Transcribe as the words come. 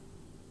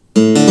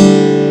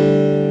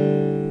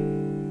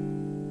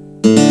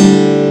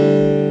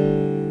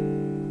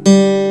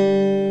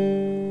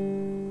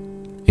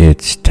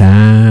It's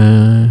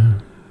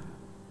time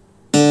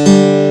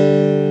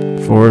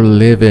for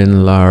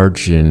living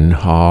large and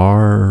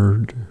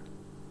hard.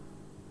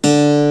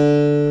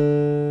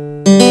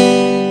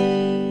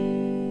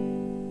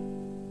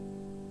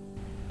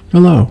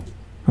 Hello.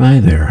 Hi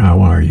there.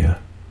 How are you?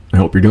 I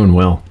hope you're doing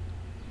well.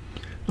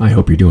 I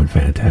hope you're doing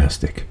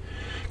fantastic.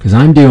 Because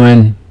I'm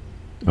doing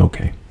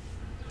okay.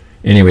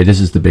 Anyway,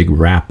 this is the big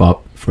wrap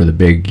up for the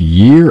big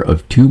year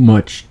of too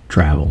much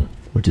travel,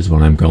 which is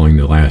what I'm calling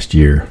the last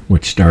year,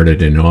 which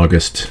started in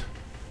August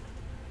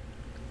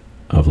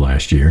of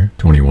last year,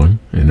 21,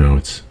 and now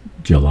it's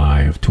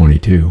July of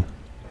 22.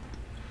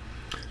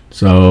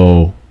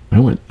 So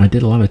I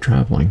did a lot of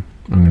traveling.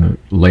 I'm going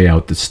to lay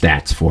out the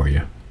stats for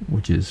you,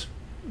 which is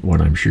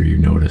what I'm sure you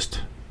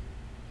noticed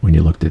when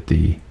you looked at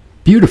the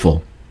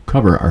beautiful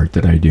cover art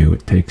that I do.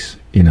 It takes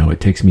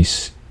me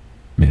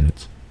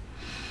minutes.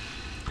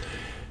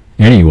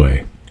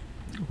 Anyway,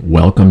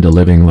 welcome to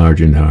Living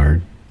Large and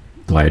Hard.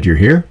 Glad you're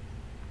here.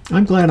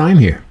 I'm glad I'm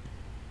here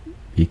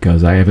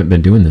because I haven't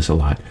been doing this a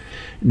lot.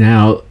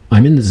 Now,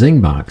 I'm in the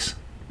Zing box.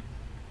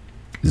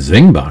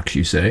 Zing box,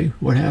 you say?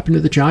 What happened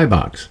to the Chai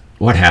box?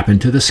 What happened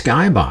to the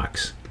Sky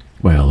box?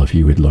 Well, if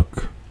you would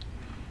look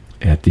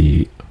at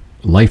the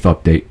Life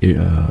Update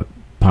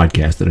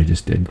podcast that I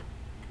just did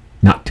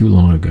not too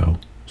long ago.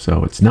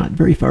 So it's not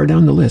very far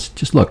down the list.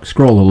 Just look,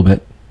 scroll a little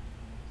bit.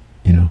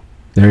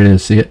 There it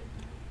is. See it?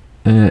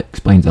 It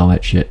explains all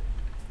that shit.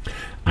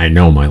 I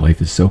know my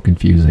life is so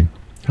confusing.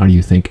 How do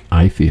you think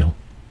I feel?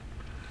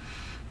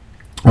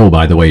 Oh,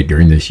 by the way,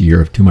 during this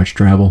year of too much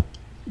travel,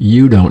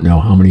 you don't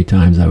know how many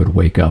times I would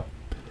wake up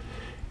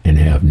and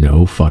have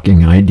no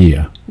fucking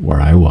idea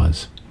where I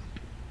was.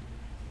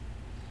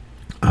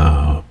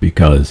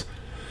 Because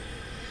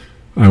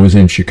I was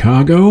in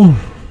Chicago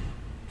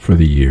for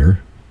the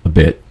year, a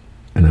bit,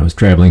 and I was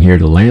traveling here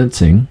to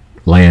Lansing,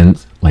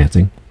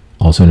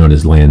 also known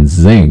as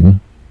Lansing.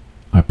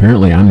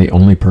 Apparently, I'm the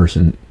only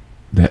person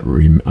that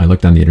I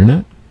looked on the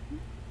internet.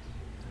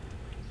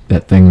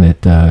 That thing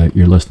that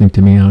you're listening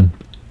to me on,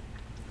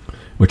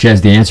 which has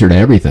the answer to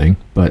everything,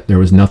 but there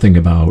was nothing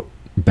about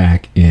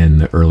back in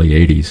the early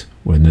 80s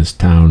when this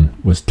town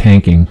was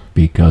tanking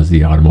because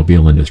the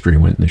automobile industry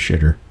went in the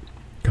shitter.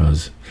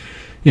 Because,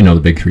 the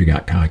big three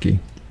got cocky.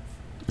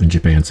 And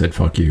Japan said,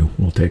 fuck you,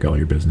 we'll take all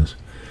your business.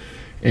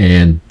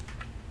 And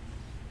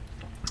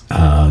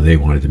they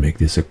wanted to make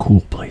this a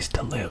cool place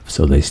to live.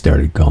 So they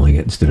started calling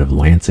it, instead of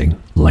Lansing,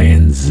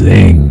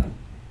 Lansing.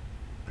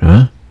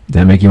 Huh? Does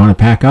that make you want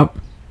to pack up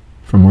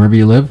from wherever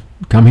you live?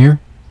 Come here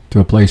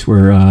to a place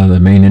where the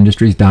main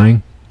industry's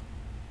dying?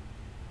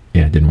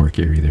 Yeah, it didn't work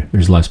here either.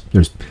 There's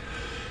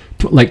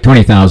like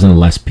 20,000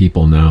 less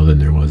people now than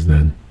there was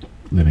then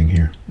living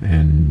here.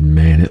 And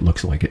man, it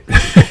looks like it.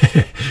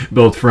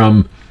 Both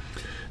from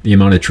the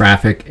amount of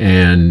traffic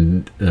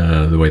and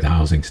the way the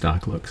housing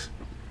stock looks.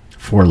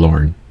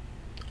 Forlorn.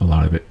 A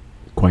lot of it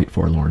quite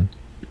forlorn.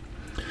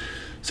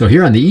 So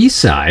here on the east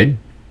side,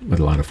 with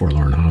a lot of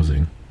forlorn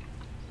housing,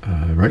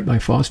 right by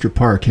Foster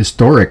Park,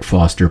 historic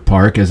Foster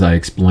Park, as I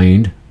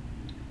explained,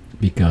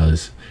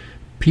 because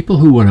people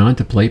who went on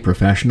to play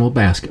professional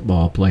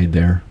basketball played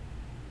there.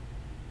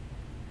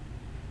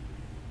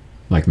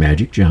 Like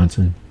Magic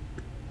Johnson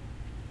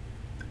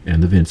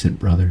and the Vincent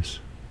brothers.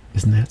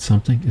 Isn't that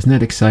something? Isn't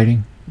that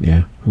exciting?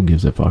 Yeah, who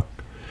gives a fuck?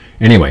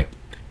 Anyway,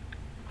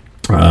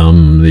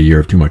 the year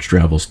of too much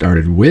travel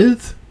started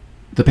with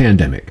the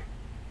pandemic.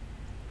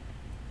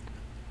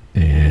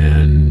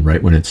 And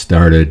right when it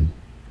started,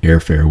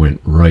 airfare went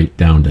right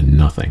down to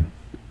nothing.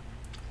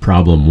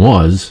 Problem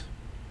was,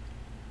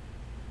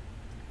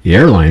 the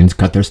airlines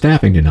cut their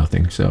staffing to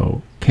nothing.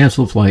 So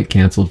canceled flight.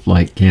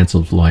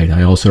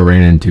 I also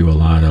ran into a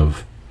lot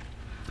of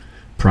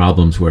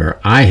problems where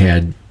I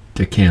had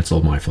to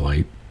cancel my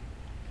flight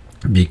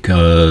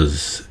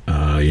because,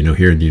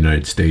 here in the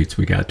United States,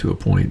 we got to a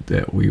point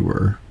that we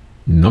were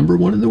number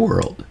one in the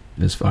world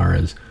as far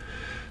as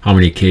how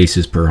many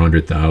cases per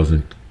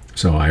 100,000.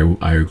 So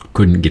I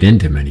couldn't get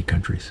into many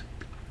countries,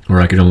 or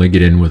I could only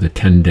get in with a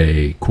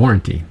 10-day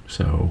quarantine.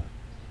 So,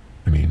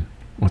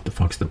 what the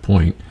fuck's the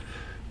point?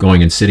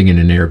 Going and sitting in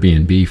an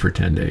Airbnb for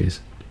 10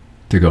 days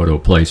to go to a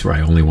place where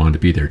I only wanted to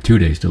be there 2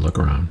 days to look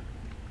around.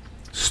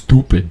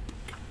 Stupid.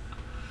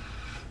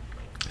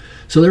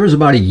 So there was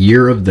about a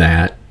year of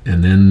that,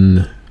 and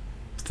then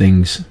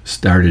things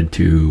started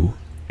to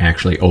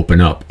actually open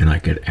up, and I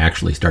could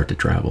actually start to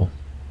travel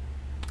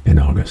in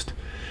August.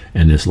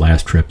 And this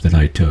last trip that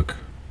I took,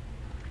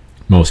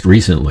 most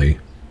recently,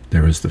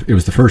 it was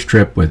the first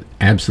trip with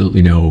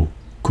absolutely no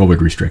COVID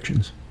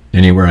restrictions.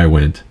 Anywhere I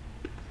went,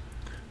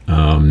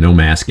 no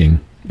masking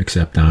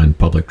except on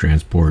public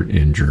transport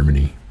in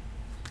Germany.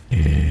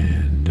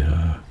 And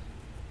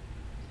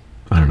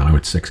I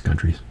went 6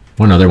 countries.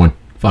 One other one.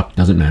 Fuck,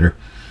 doesn't matter.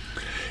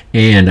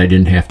 And I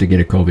didn't have to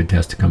get a COVID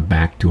test to come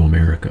back to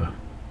America,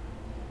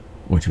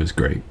 which was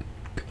great,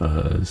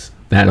 because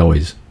that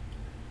always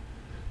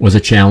was a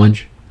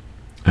challenge.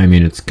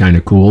 It's kind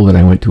of cool that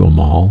I went to a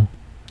mall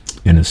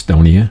in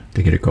Estonia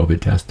to get a COVID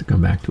test to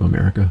come back to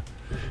America.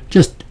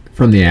 Just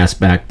from the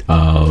aspect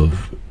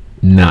of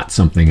Not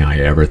something I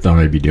ever thought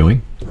I'd be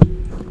doing.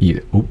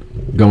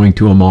 Going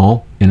to a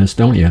mall in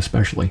Estonia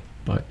especially.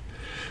 But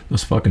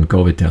those fucking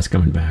COVID tests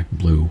coming back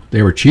blew.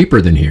 They were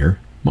cheaper than here.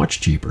 Much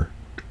cheaper.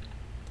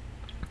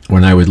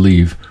 When I would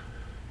leave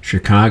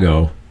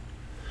Chicago,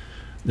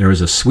 there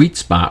was a sweet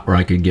spot where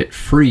I could get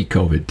free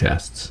COVID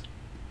tests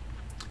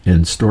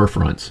in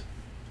storefronts.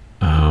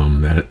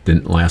 That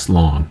didn't last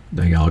long.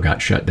 They all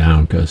got shut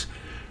down because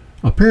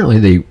apparently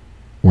they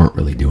weren't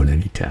really doing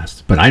any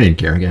tests. But I didn't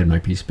care. I had my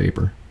piece of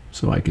paper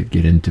so I could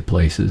get into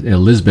places.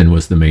 Lisbon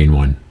was the main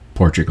one.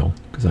 Portugal,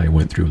 because I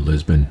went through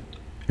Lisbon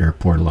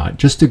airport a lot.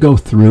 Just to go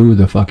through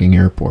the fucking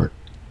airport,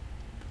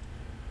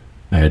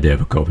 I had to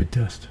have a COVID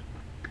test.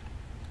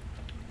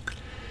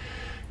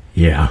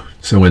 Yeah,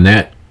 so when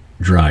that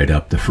dried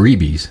up, the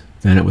freebies,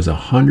 then it was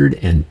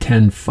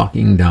 $110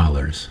 fucking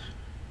dollars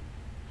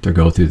to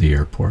go through the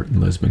airport in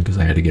Lisbon because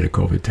I had to get a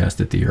COVID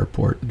test at the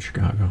airport in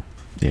Chicago.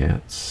 Yeah,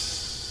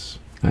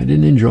 I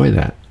didn't enjoy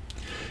that.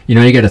 You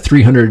know, you get a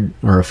 $300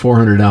 or a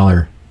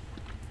 $400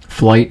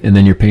 flight and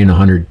then you're paying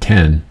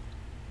 $110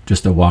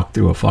 just to walk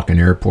through a fucking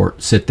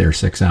airport, sit there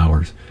 6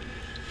 hours.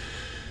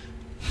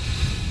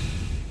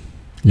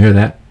 You hear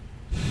that?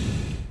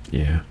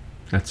 Yeah,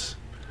 that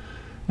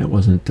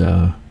wasn't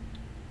an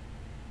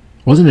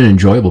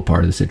enjoyable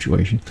part of the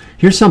situation.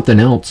 Here's something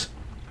else.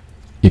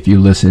 If you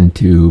listen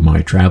to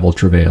my travel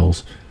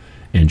travails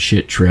and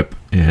shit trip,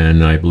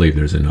 and I believe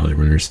there's another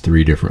one, there's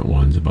 3 different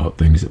ones about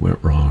things that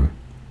went wrong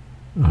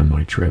on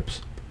my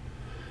trips.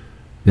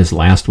 This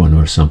last one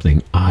was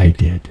something I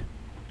did.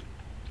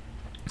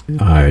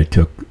 I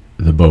took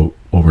the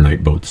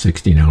overnight boat,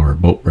 16-hour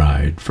boat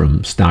ride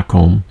from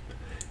Stockholm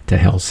to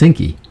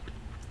Helsinki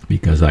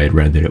because I had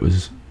read that it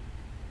was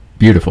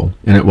beautiful,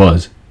 and it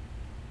was.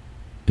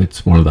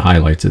 It's one of the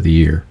highlights of the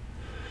year.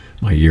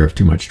 My year of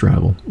too much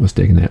travel was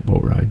taking that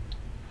boat ride.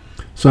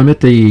 So I'm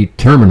at the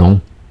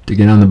terminal to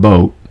get on the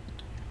boat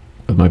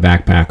with my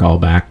backpack all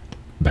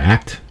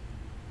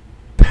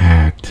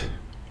packed,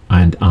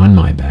 and on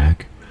my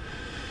back,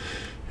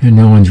 and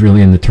no one's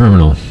really in the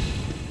terminal.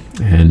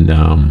 And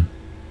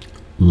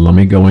let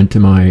me go into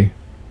my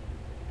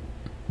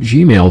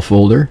Gmail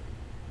folder,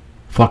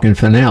 fucking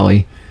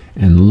finale,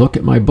 and look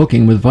at my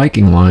booking with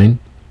Viking Line.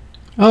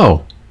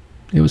 Oh,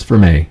 it was for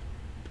May.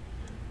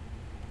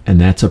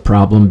 And that's a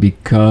problem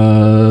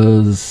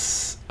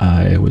because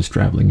I was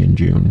traveling in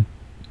June.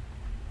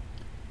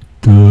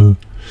 Duh.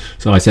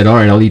 So I said, all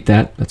right, I'll eat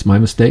that. That's my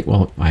mistake.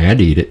 Well, I had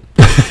to eat it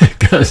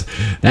because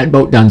that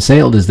boat done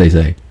sailed, as they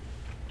say.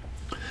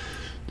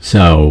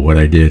 So what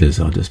I did is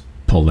I'll just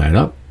pull that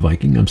up.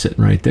 Viking, I'm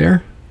sitting right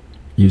there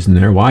using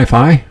their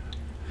Wi-Fi,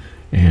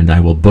 and I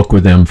will book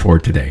with them for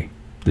today,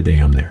 the day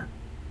I'm there.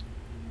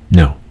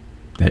 No,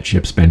 that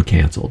ship's been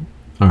canceled.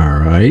 All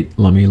right,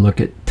 let me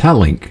look at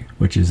Tallink,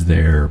 which is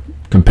their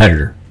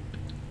competitor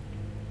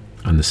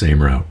on the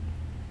same route.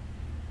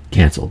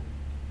 Canceled.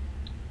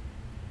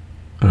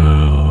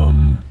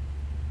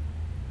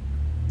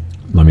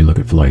 Let me look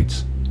at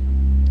flights.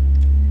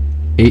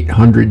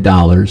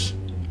 $800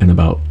 in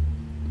about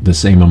the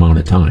same amount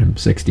of time,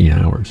 16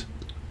 hours.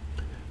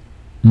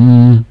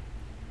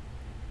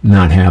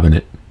 Not having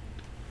it.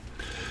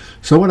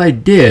 So what I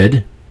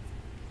did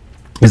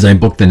is I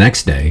booked the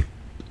next day,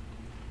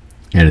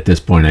 and at this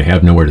point I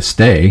have nowhere to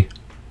stay.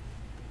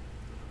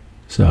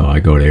 So I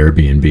go to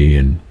Airbnb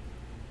and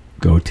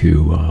go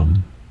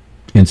to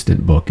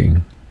instant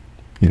booking,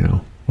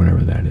 whatever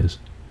that is.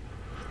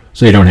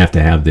 So you don't have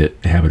to have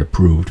it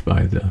approved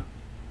by the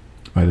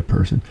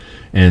person.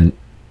 And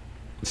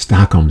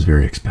Stockholm's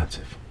very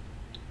expensive.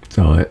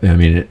 So I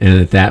mean, and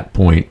at that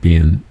point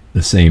being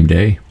the same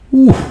day,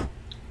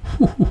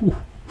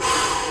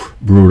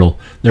 brutal.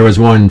 There was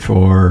one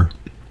for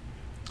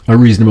a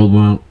reasonable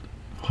amount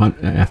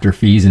after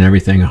fees and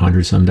everything,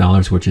 $100 some,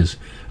 which is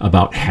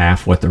about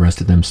half what the rest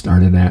of them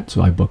started at.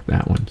 So I booked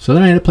that one. So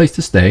then I had a place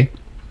to stay,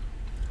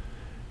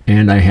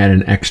 and I had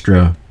an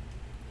extra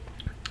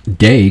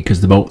day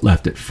because the boat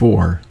left at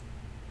 4.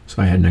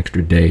 So I had an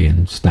extra day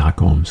in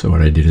Stockholm. So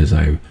what I did is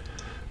I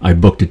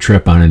booked a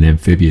trip on an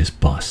amphibious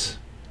bus.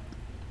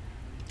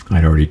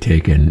 I'd already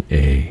taken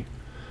an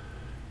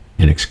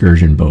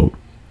excursion boat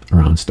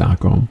around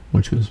Stockholm,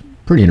 which was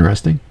pretty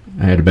interesting.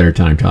 I had a better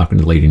time talking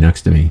to the lady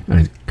next to me.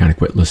 I kind of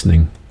quit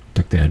listening,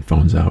 took the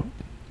earphones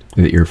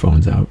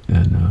out,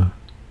 and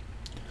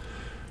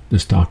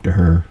just talked to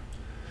her.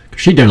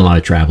 She'd done a lot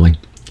of traveling.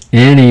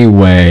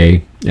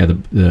 Anyway, yeah,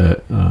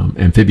 the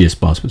amphibious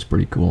bus was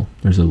pretty cool.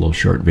 There's a little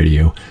short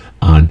video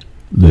on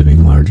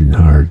Living Large and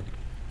Hard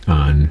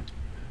on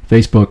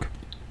Facebook,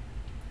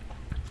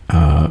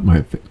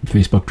 my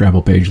Facebook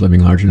travel page,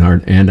 Living Large and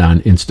Hard, and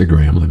on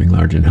Instagram, Living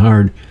Large and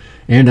Hard,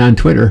 and on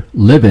Twitter,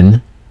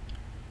 Living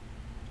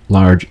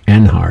Large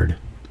and Hard,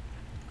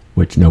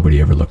 which nobody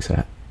ever looks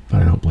at,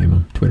 but I don't blame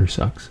them. Twitter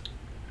sucks.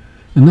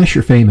 Unless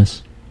you're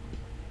famous.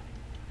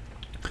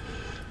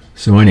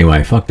 So anyway,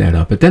 I fucked that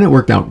up. But then it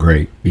worked out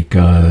great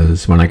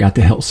because when I got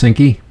to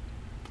Helsinki,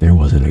 there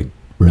wasn't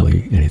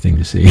really anything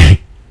to see.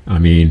 I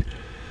mean,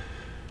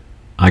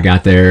 I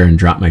got there and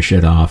dropped my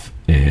shit off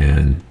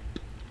and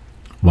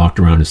walked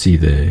around to see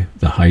the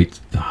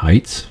heights.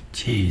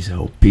 Jeez,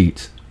 oh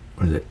Pete,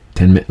 what is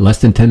it? Less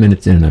than 10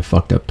 minutes in, I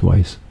fucked up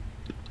twice.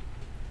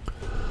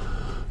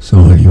 So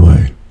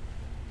anyway,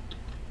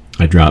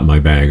 I dropped my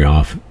bag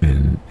off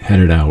and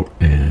headed out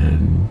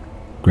and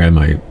grabbed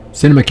my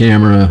cinema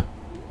camera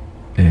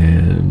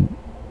and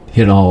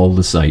hit all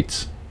the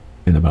sites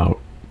in about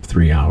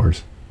 3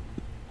 hours.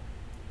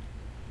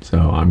 So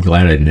I'm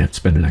glad I didn't have to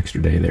spend an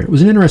extra day there. It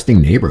was an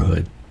interesting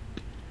neighborhood.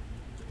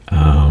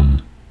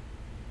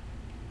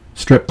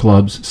 Strip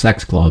clubs,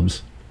 sex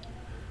clubs,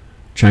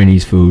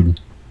 Chinese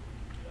food,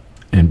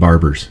 and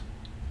barbers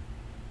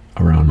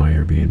around my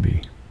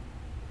Airbnb.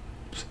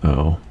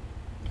 So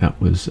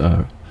that was,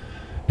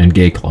 and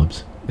gay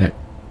clubs. That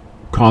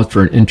caused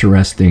for an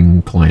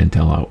interesting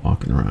clientele out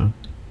walking around.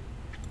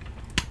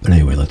 But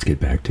anyway, let's get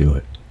back to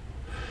it.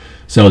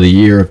 So the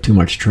year of too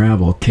much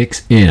travel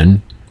kicks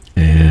in,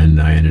 and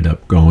I ended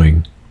up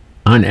going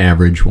on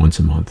average once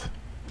a month.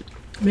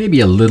 Maybe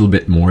a little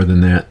bit more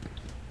than that,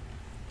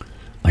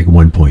 like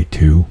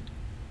 1.2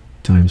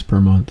 times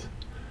per month.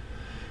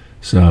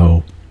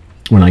 So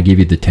when I give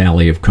you the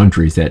tally of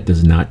countries, that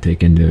does not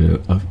take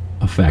into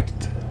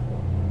effect.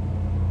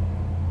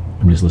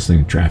 I'm just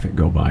listening to traffic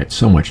go by. It's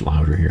so much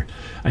louder here.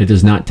 It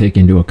does not take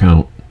into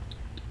account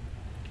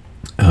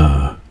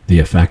the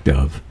effect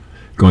of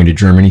going to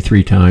Germany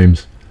 3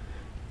 times,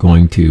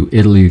 going to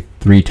Italy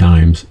 3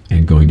 times,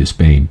 and going to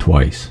Spain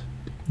twice.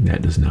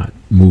 That does not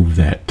move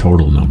that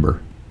total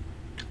number.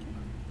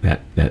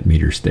 That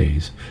meter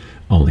stays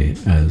only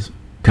as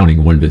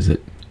counting one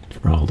visit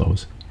for all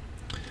those.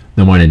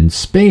 The one in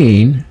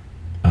Spain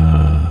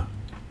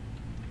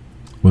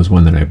was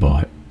one that I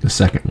bought. The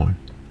second one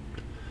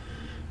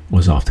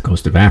was off the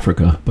coast of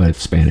Africa, but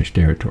it's Spanish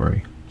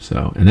territory.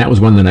 So, and that was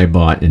one that I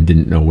bought and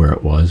didn't know where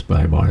it was, but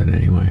I bought it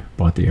anyway.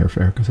 Bought the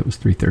airfare because it was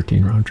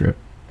 $313 round trip.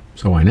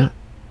 So why not?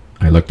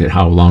 I looked at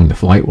how long the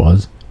flight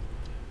was,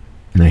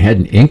 and I had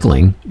an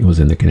inkling it was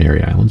in the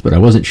Canary Islands, but I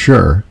wasn't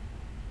sure.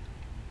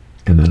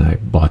 And then I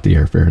bought the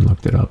airfare and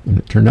looked it up, and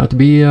it turned out to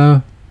be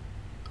a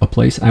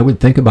place I would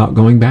think about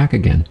going back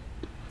again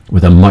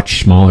with a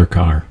much smaller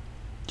car.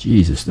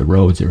 Jesus, the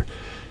roads are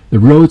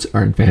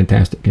in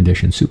fantastic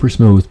condition, super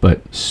smooth,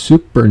 but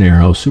super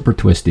narrow, super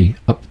twisty,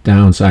 up,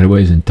 down,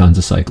 sideways, and tons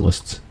of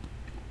cyclists.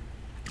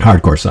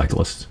 Hardcore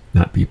cyclists,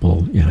 not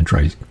people,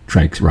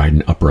 trikes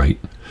riding upright,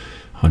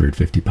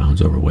 150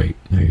 pounds overweight.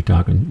 Now you're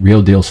talking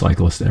real deal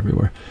cyclists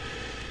everywhere.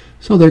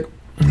 So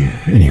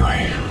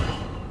anyway,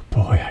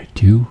 boy, I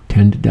do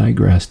tend to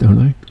digress, don't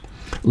I?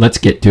 Let's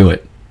get to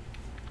it.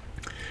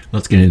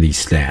 Let's get into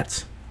these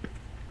stats.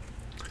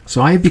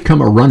 So I've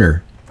become a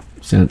runner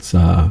since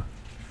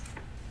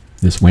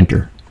this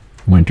winter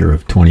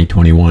of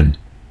 2021.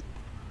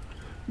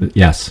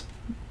 Yes,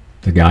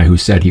 the guy who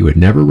said he would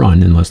never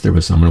run unless there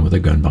was someone with a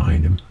gun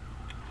behind him.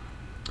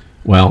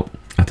 Well,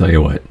 I'll tell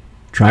you what,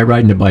 try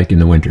riding a bike in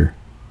the winter.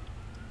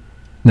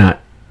 Not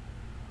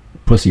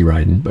pussy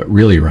riding, but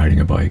really riding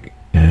a bike.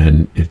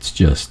 And it's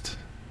just,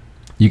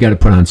 you got to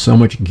put on so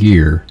much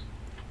gear,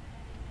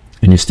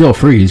 and you still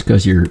freeze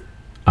because you're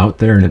out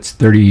there and it's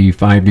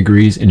 35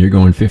 degrees and you're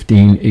going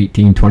 15,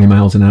 18, 20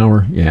 miles an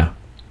hour. Yeah,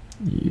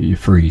 you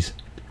freeze.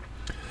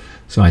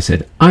 So I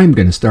said, I'm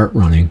going to start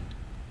running.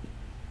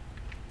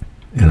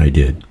 And I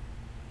did.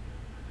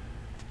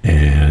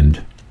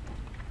 And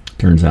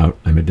turns out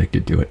I'm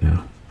addicted to it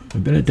now.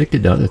 I've been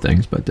addicted to other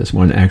things, but this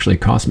one actually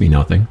cost me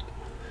nothing.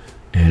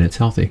 And it's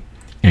healthy.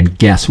 And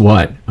guess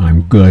what?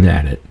 I'm good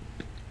at it.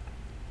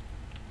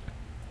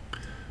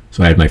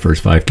 So I had my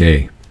first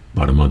 5K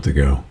about a month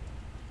ago.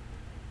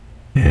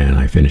 And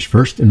I finished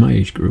first in my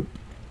age group.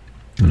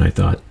 And I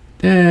thought,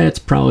 it's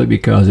probably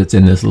because it's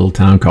in this little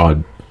town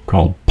called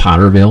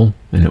Potterville,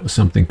 and it was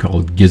something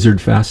called Gizzard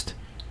Fest.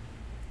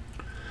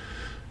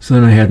 So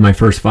then I had my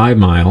first 5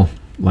 mile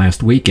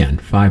last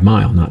weekend. 5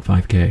 mile, not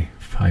 5K.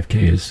 5K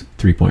is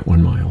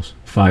 3.1 miles.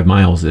 5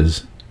 miles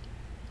is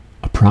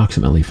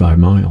approximately 5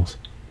 miles.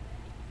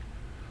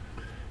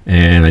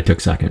 And I took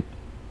second.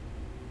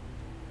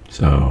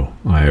 So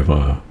I have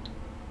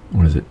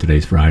what is it?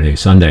 Today's Friday.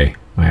 Sunday,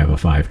 I have a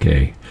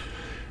 5K.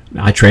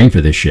 I train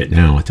for this shit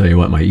now. I tell you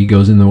what, my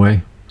ego's in the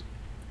way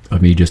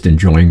of me just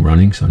enjoying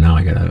running. So now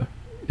I got to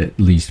at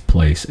least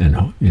place.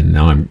 And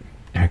now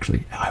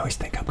I always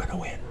think I'm going to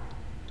win.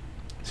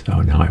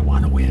 So now I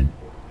want to win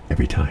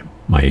every time.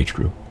 My age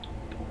group.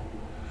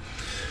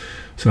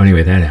 So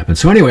anyway, that happened.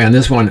 So anyway, on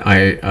this one,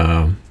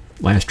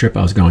 last trip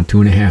I was gone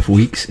 2.5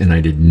 weeks, and I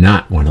did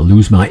not want to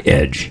lose my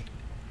edge.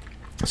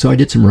 So I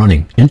did some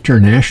running,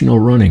 international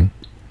running.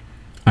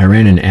 I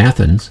ran in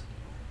Athens,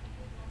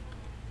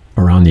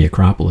 around the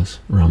Acropolis,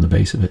 around the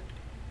base of it.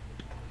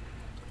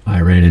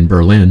 I ran in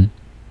Berlin.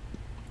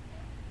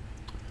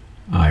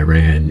 I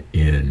ran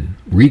in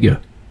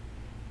Riga,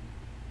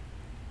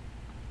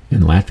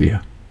 in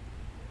Latvia.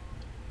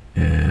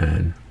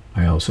 And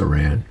I also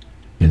ran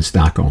in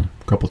Stockholm,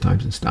 a couple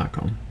times in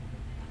Stockholm.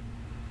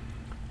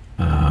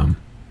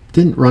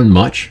 Didn't run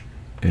much,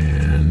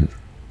 and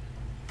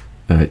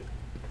it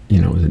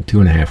was in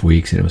 2.5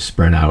 weeks, and it was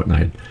spread out, and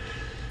I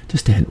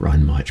just didn't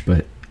run much.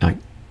 But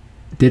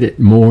did it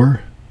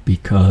more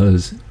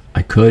because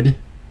I could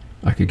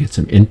get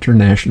some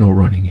international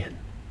running in.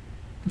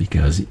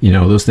 Because,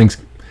 those things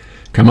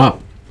come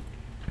up.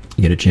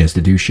 You get a chance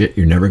to do shit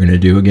you're never going to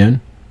do again,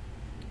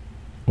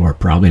 or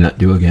probably not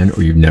do again,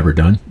 or you've never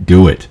done.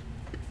 Do it.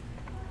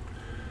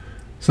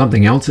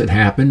 Something else that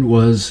happened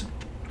was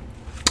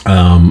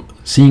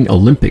seeing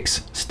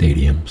Olympics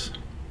stadiums.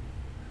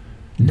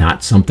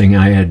 Not something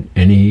I had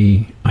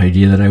any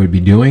idea that I would be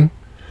doing,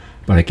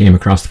 but I came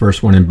across the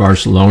first one in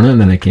Barcelona, and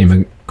then I came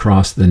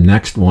across the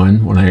next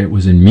one when I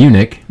was in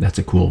Munich. That's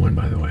a cool one,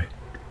 by the way.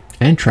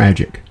 And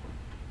tragic,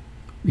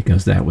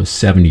 because that was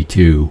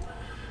 72,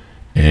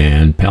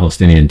 and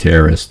Palestinian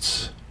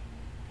terrorists,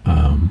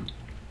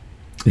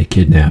 they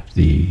kidnapped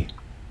the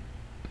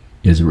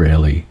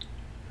Israeli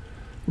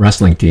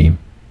wrestling team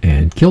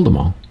and killed them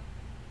all.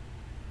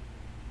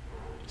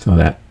 So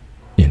that,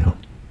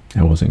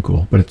 that wasn't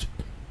cool. But it's a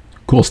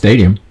cool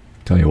stadium,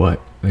 tell you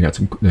what. They got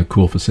some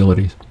cool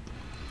facilities.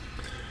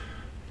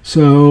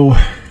 So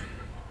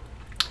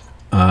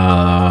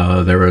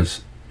there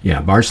was,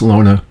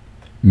 Barcelona,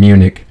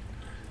 Munich,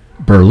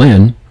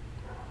 Berlin,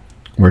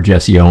 where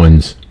Jesse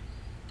Owens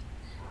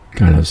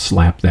kind of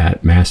slapped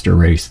that master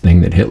race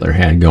thing that Hitler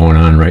had going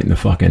on right in the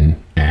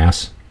fucking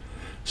ass.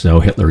 So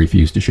Hitler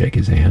refused to shake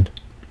his hand.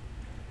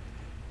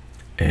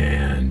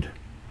 And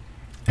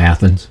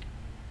Athens,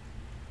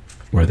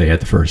 where they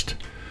had the first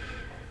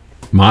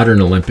modern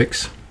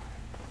Olympics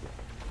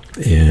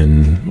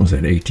in,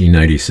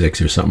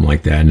 1896 or something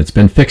like that. And it's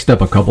been fixed up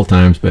a couple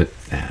times, but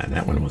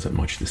that one wasn't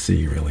much to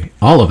see, really.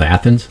 All of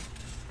Athens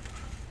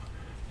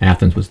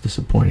was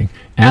disappointing.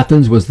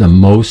 Athens was the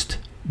most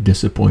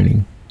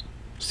disappointing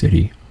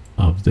city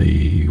of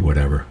the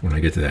whatever. When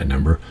I get to that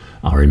number,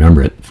 I'll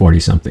remember it.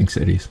 40-something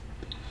cities.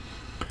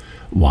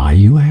 Why,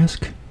 you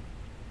ask?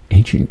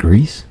 Ancient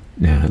Greece?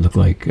 Nah, it looked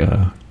like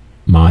a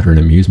modern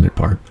amusement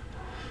park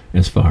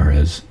as far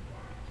as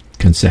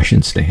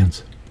concession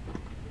stands.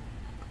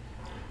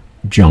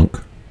 Junk.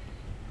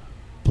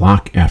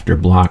 Block after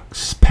block,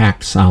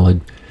 packed solid,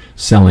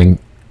 selling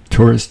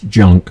tourist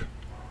junk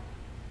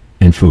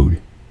and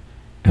food.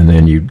 And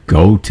then you'd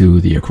go to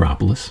the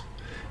Acropolis,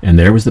 and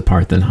there was the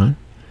Parthenon,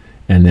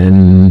 and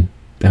then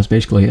that's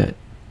basically it.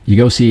 You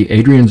go see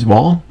Hadrian's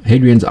Wall,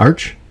 Hadrian's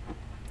Arch.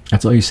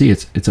 That's all you see.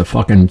 It's a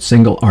fucking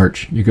single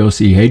arch. You go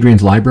see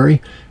Hadrian's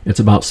Library. It's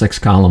about 6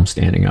 columns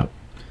standing up.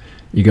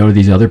 You go to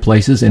these other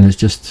places, and it's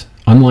just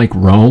unlike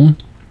Rome,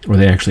 where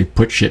they actually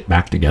put shit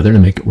back together to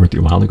make it worth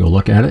your while to go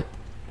look at it.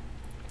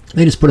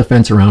 They just put a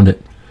fence around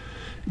it,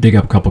 dig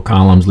up a couple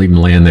columns, leave them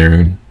laying there,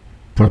 and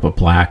put up a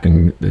plaque,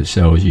 and it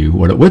shows you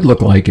what it would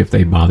look like if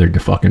they bothered to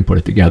fucking put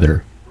it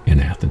together in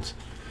Athens.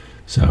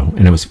 So,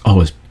 and it was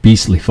always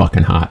beastly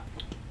fucking hot.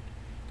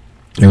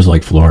 It was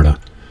like Florida.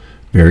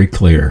 Very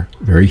clear,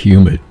 very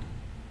humid.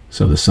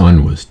 So the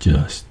sun was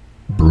just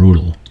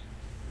brutal.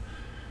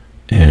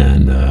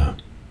 And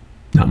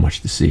not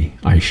much to see.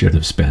 I should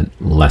have spent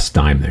less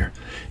time there.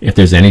 If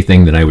there's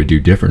anything that I would do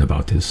different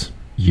about this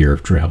year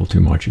of travel too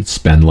much, it's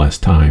spend less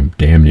time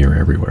damn near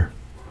everywhere.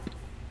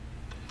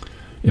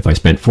 If I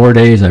spent 4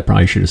 days, I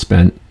probably should have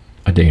spent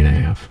a day and a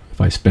half.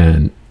 If I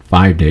spent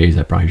 5 days,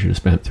 I probably should have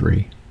spent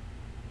 3.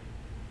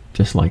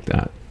 Just like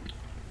that.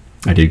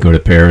 I did go to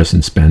Paris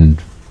and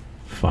spend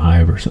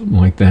 5 or something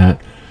like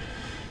that.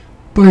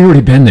 But I'd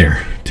already been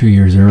there 2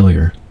 years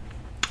earlier.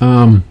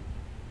 The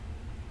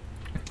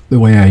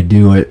way I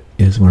do it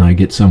is when I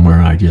get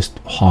somewhere, I just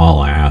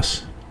haul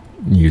ass.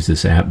 Use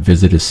this app,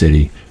 Visit a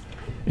City,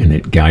 and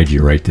it guides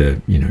you right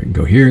to, you can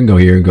go here and go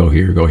here and go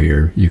here, go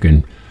here. You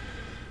can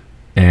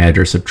add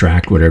or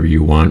subtract whatever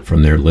you want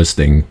from their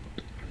listing.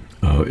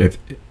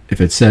 If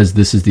it says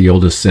this is the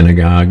oldest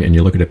synagogue and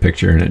you look at a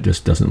picture and it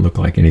just doesn't look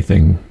like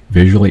anything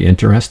visually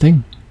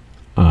interesting,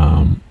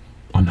 I'm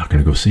not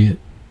going to go see it.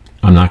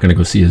 I'm not going to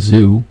go see a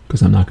zoo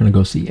because I'm not going to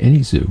go see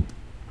any zoo.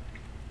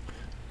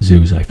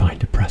 Zoos I find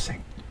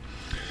depressing.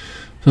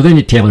 So then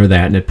you tailor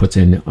that and it puts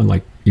in,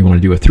 like, you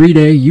want to do a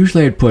 3-day.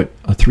 Usually I'd put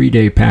a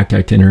 3-day packed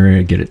itinerary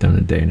and get it done in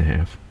a day and a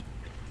half.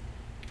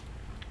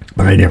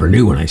 But I never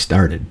knew when I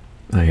started.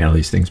 I had all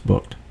these things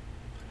booked.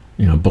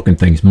 Booking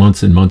things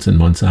months and months and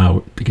months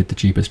out to get the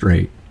cheapest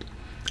rate.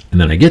 And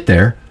then I get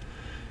there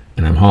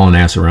and I'm hauling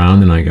ass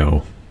around and I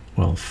go,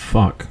 well,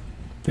 fuck.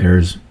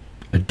 There's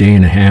a day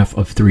and a half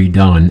of 3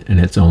 done and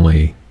it's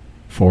only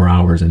 4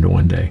 hours into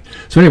 1 day.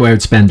 So anyway, I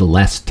would spend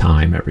less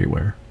time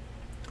everywhere.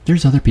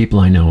 There's other people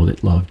I know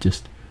that love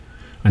just...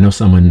 I know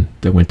someone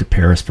that went to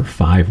Paris for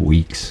 5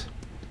 weeks.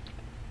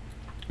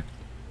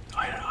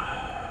 I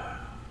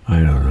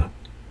don't know.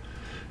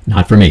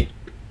 Not for me.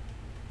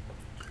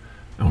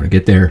 I want to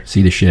get there,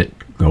 see the shit,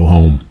 go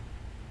home.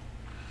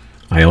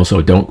 I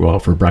also don't go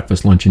out for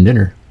breakfast, lunch, and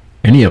dinner.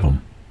 Any of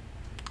them.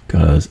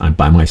 Because I'm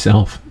by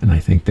myself, and I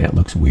think that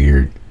looks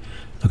weird.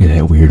 Look at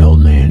that weird old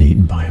man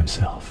eating by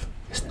himself.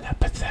 Isn't that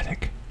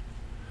pathetic?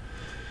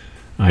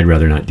 I'd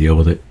rather not deal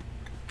with it.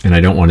 And I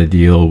don't want to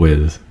deal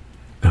with...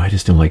 I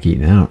just don't like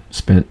eating out.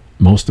 Spent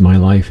most of my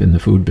life in the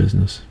food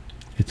business.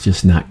 It's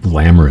just not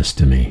glamorous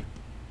to me.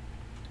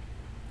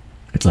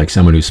 It's like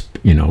someone who's,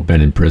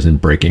 been in prison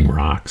breaking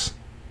rocks.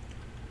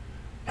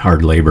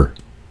 Hard labor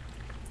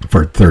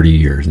for 30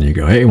 years. And you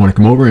go, hey, you want to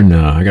come over and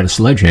I got a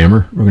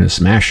sledgehammer. We're going to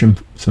smash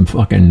some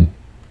fucking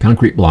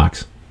concrete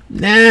blocks.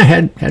 Nah,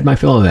 had my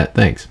fill of that.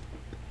 Thanks.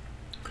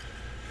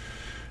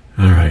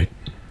 All right,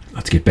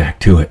 let's get back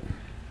to it.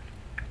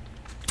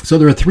 So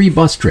there are 3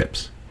 bus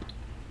trips.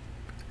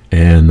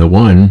 And the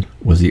one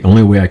was the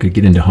only way I could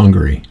get into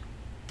Hungary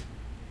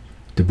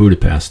to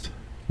Budapest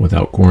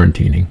without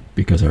quarantining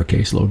because our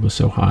caseload was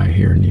so high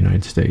here in the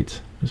United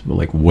States. It was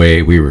like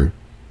we were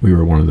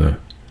one of the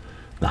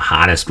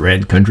hottest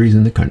red countries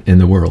in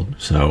the world.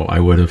 So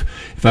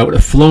if I would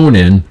have flown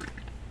in,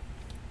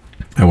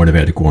 I would have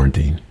had to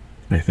quarantine.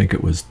 I think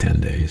it was 10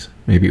 days.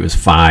 Maybe it was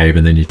 5,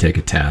 and then you take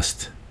a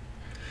test.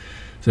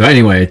 So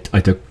anyway,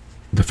 I took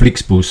the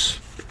Flixbus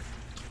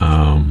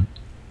from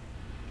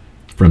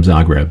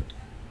Zagreb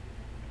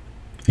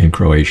in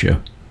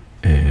Croatia,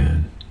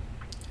 and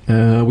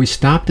we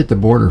stopped at the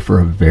border for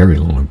a very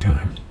long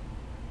time.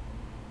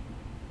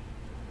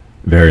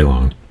 Very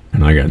long.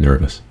 And I got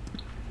nervous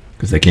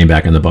because they came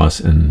back on the bus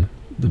and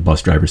the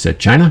bus driver said,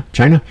 China,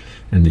 China.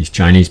 And these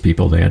Chinese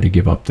people, they had to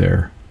give up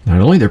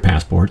not only their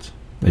passports,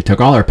 they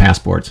took all our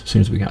passports as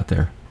soon as we got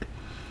there.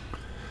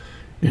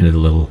 Into the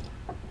little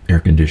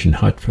air-conditioned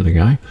hut for the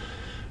guy,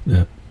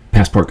 the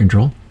passport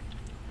control.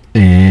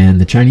 And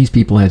the Chinese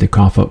people had to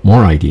cough up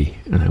more ID.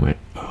 And I went,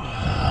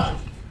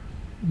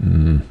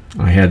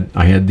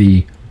 I had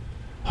the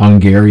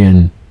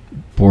Hungarian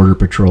Border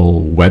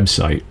Patrol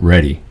website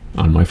ready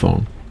on my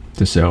phone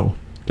to show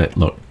that,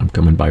 look, I'm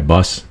coming by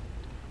bus,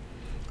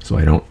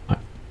 so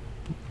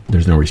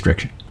there's no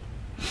restriction.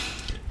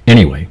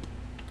 Anyway,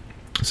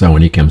 so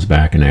when he comes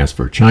back and asks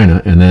for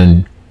China, and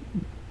then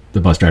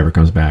the bus driver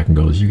comes back and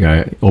goes,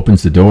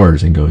 opens the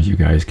doors and goes, you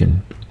guys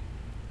can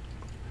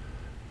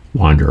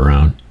wander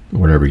around,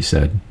 whatever he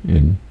said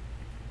in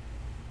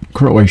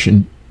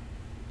Croatian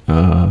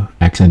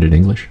accented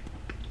English.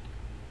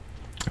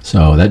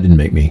 So that didn't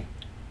make me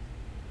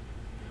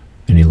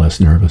any less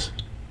nervous.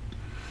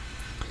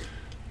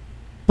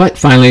 But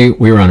finally,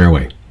 we were on our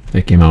way.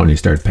 They came out and they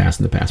started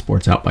passing the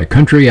passports out by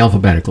country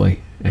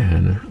alphabetically,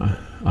 and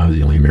I was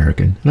the only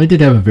American. And I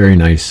did have a very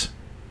nice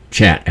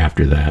chat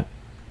after that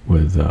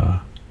with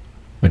a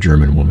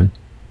German woman,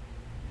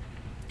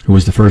 who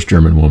was the first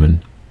German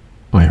woman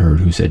I heard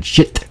who said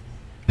shit.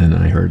 And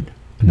I heard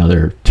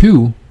another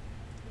 2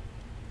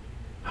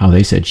 how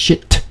they said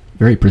shit.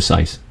 Very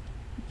precise.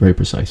 Very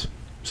precise.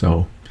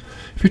 So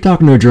if you're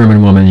talking to a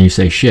German woman and you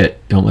say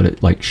shit, don't let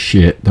it like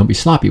shit. Don't be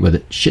sloppy with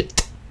it.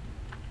 Shit.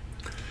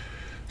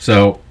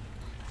 So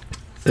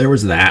there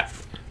was that.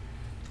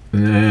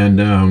 And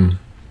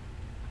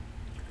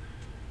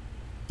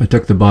I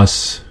took the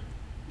bus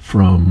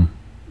from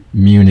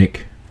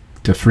Munich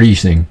to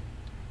Freising,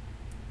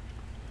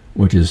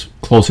 which is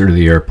closer to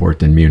the airport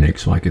than Munich,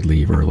 so I could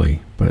leave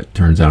early. But it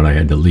turns out I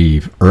had to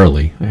leave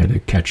early. I had to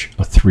catch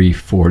a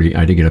 3:40. I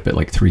had to get up at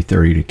like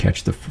 3:30 to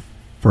catch the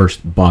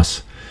first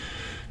bus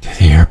to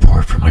the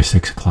airport for my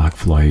 6 o'clock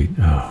flight.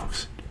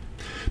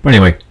 But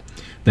anyway,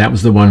 that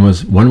was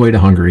one way to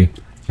Hungary,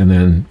 and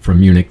then from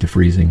Munich to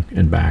Freising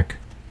and back.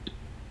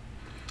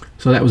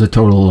 So that was a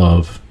total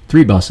of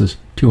 3 buses,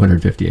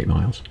 258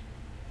 miles.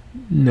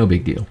 No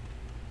big deal.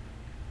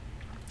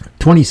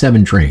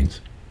 27 trains.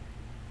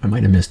 I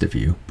might have missed a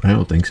few, but I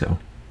don't think so.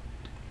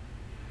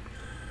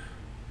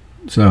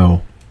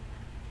 So,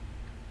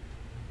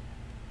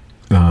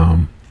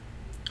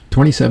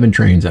 27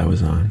 trains I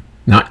was on,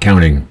 not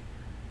counting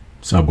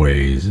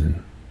subways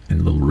and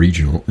little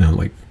regional,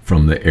 like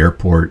from the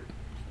airport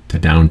to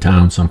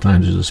downtown.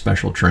 Sometimes there's a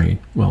special train.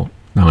 Well,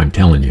 now I'm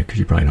telling you because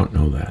you probably don't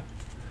know that.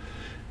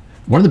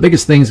 One of the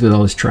biggest things with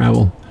all this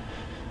travel,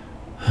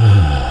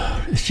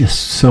 it's just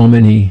so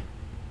many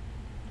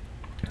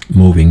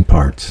moving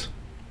parts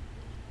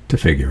to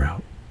figure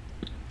out.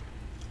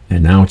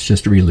 And now it's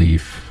just a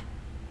relief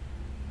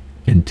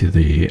into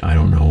I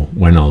don't know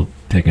when I'll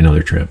take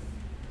another trip.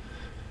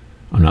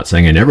 I'm not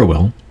saying I never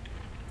will,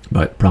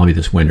 but probably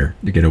this winter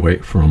to get away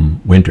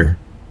from winter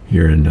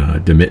here in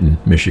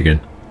DeMitten, Michigan.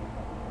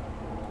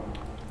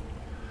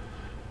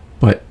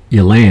 But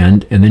you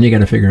land, and then you got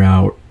to figure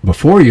out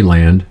before you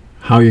land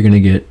how you're going to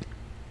get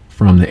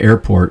from the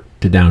airport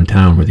to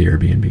downtown where the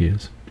Airbnb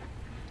is.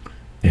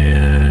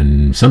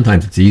 And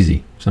sometimes it's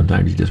easy.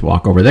 Sometimes you just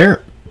walk over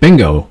there,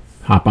 bingo,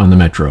 hop on the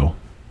metro,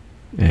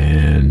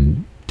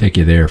 and take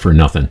you there for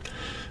nothing.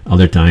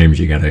 Other times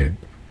you got to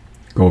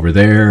go over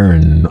there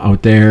and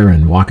out there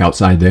and walk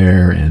outside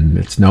there, and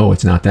it's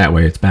not that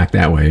way, it's back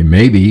that way.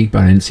 Maybe, but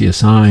I didn't see a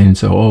sign,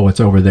 so it's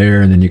over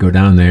there, and then you go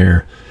down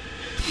there.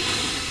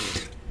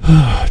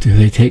 Do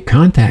they take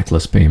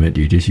contactless payment?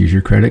 Do you just use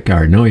your credit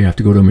card? No, you have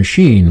to go to a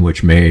machine,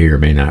 which may or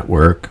may not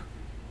work.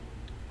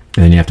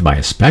 And then you have to buy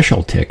a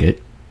special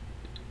ticket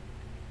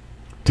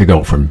to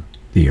go from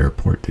the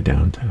airport to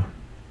downtown.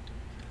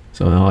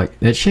 So like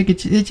that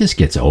shit it just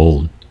gets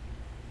old.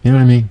 You know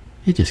what I mean?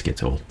 It just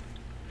gets old.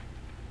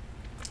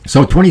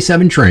 So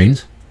 27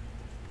 trains.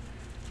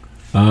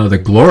 The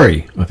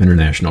glory of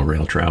international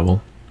rail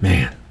travel.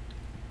 Man.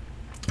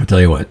 I'll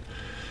tell you what.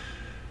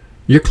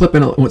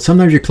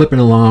 Sometimes you're clipping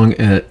along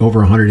at over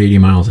 180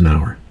 miles an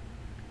hour.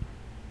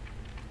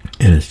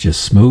 And it's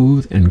just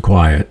smooth and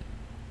quiet.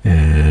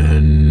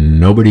 And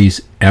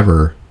nobody's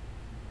ever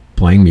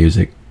playing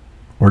music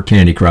or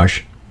Candy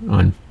Crush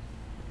on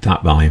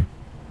top volume.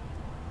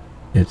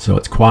 It's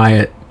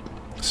quiet,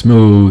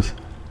 smooth.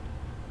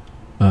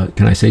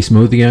 Can I say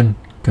smooth again?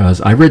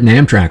 Because I've ridden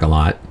Amtrak a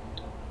lot.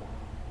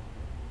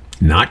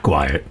 Not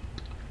quiet,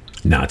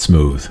 not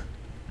smooth.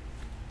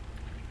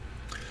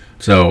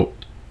 So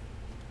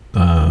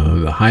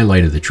the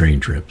highlight of the train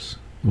trips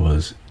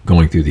was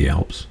going through the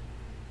Alps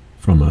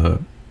from a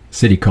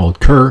city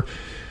called Chur,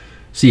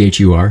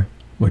 C-H-U-R,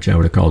 which I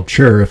would have called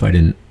Chur if I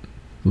didn't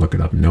look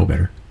it up and know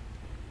better.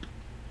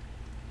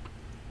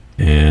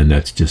 And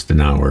that's just an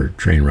hour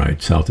train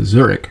ride south of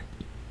Zurich.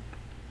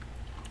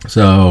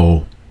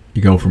 So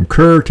you go from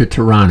Chur to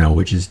Tirano,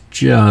 which is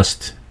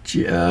just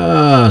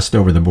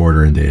over the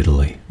border into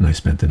Italy. And I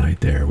spent the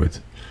night there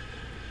with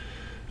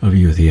a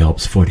view of the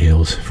Alps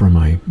foothills from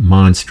my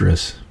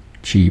monstrous,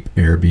 cheap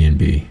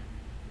Airbnb.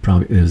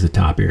 Probably it was the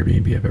top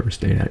Airbnb I've ever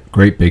stayed at.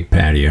 Great big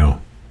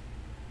patio.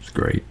 It's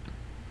great.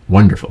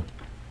 Wonderful.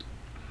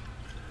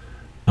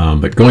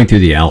 But going through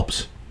the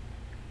Alps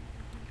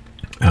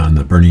on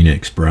the Bernina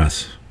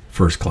Express,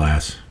 first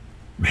class,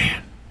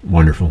 man,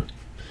 wonderful.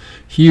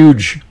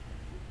 Huge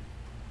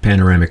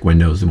panoramic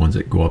windows, the ones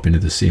that go up into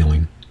the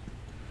ceiling.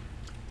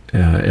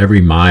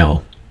 Every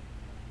mile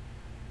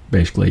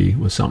basically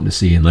was something to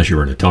see, unless you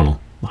were in a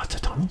tunnel. Lots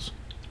of tunnels.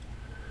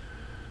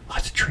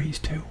 Lots of trees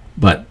too.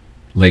 But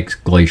lakes,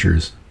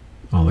 glaciers,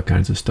 all the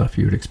kinds of stuff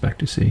you would expect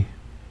to see.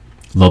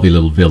 Lovely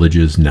little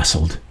villages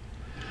nestled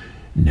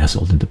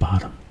at the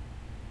bottom.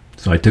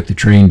 So I took the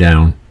train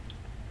down,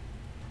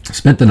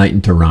 spent the night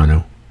in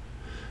Tirano,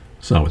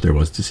 saw what there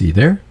was to see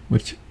there,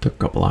 which took a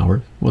couple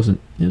hours. It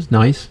was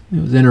nice.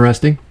 It was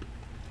interesting.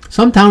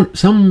 Some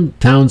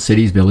towns,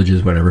 cities,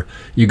 villages, whatever,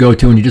 you go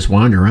to and you just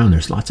wander around.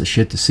 There's lots of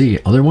shit to see.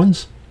 Other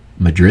ones,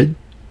 Madrid,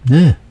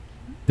 there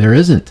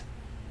isn't.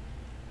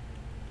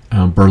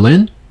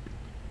 Berlin,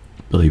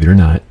 believe it or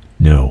not,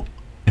 no.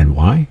 And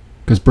why?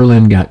 Because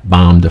Berlin got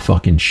bombed to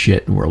fucking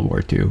shit in World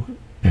War II.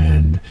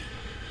 And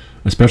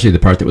especially the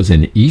part that was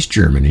in East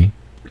Germany,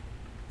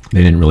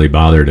 they didn't really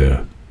bother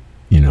to,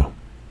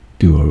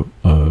 do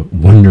a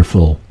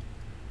wonderful,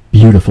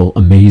 beautiful,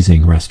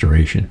 amazing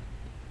restoration.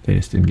 They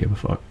just didn't give a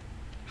fuck.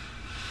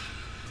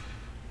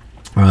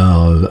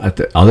 At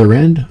the other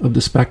end of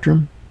the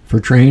spectrum for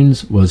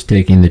trains was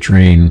taking the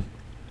train,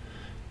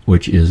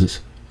 which is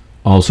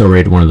also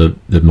rated one of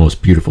the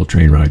most beautiful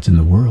train rides in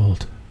the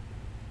world,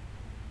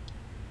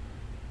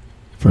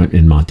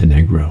 in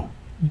Montenegro.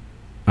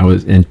 I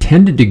was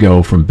intended to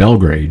go from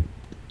Belgrade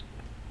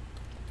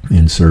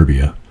in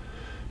Serbia,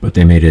 but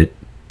they made it,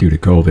 due to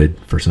COVID,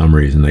 for some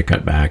reason, they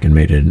cut back and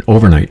made it an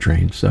overnight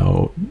train.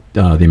 So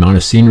the amount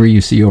of scenery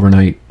you see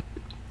overnight,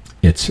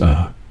 it's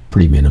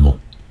pretty minimal.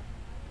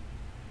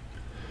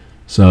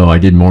 So I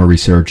did more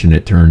research, and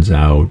it turns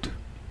out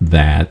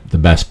that the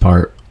best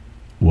part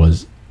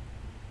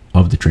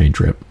of the train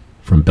trip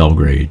from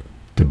Belgrade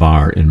to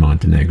Bar in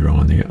Montenegro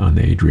on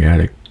the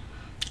Adriatic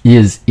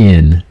is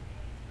in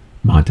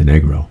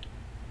Montenegro.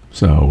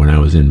 So when I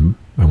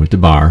went to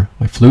Bar,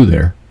 I flew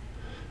there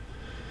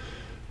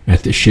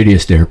at the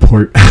shittiest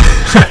airport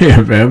I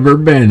have ever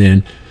been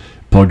in,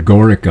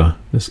 Podgorica,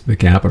 the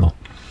capital.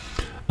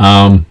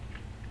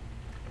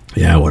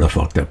 Yeah, what a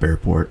fucked up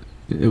airport.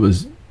 It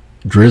was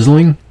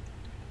drizzling,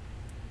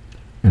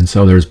 and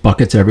so there's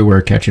buckets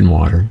everywhere catching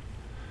water.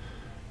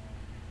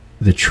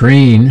 The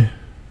train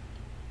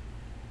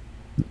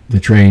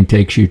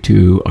takes you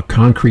to a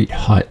concrete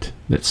hut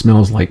that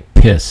smells like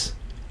piss,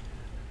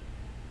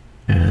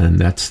 and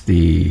that's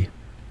the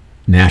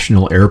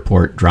national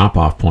airport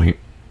drop-off point.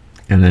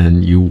 And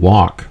then you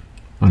walk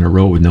on a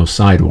road with no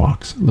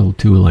sidewalks, a little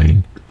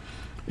two-lane,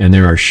 and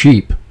there are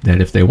sheep that,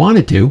 if they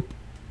wanted to,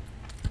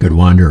 could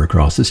wander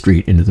across the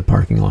street into the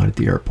parking lot at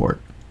the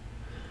airport.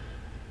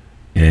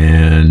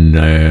 And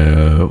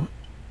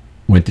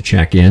went to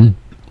check in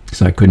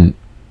because I couldn't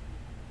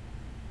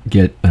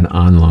get an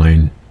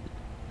online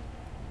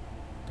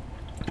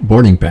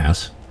boarding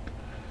pass.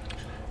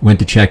 Went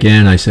to check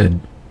in. I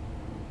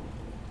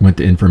went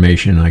to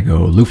information. I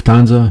go,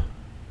 Lufthansa.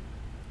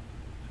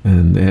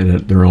 And they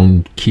had their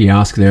own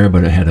kiosk there,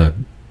 but it had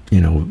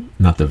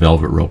not the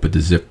velvet rope, but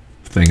the zip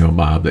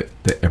thingamabob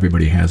that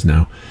everybody has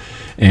now.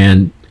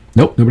 And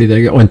nope, nobody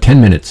there. Oh, in 10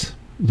 minutes,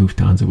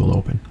 Lufthansa will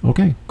open.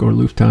 Okay, go to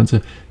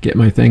Lufthansa, get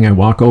my thing. I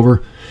walk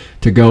over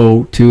to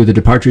go to the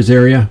departures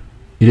area.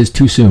 It is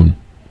too soon.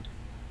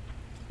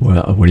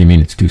 Well, what do you mean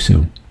it's too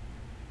soon?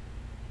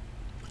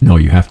 No,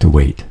 you have to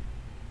wait.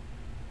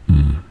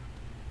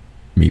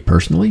 Me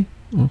personally?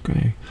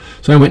 Okay.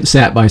 So I went and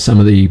sat by some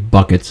of the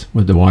buckets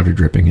with the water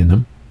dripping in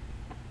them.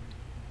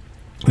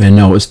 And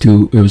no, it was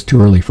too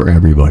early for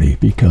everybody,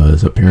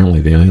 because apparently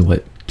they only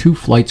let 2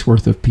 flights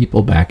worth of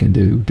people back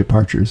into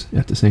departures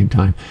at the same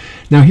time.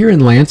 Now here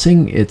in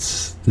Lansing,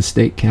 it's the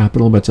state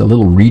capital, but it's a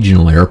little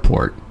regional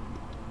airport.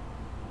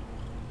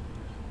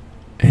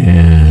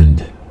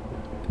 And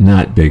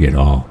Not big at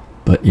all.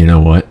 But you know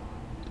what?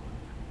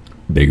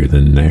 Bigger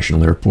than the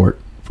national airport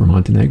for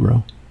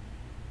Montenegro.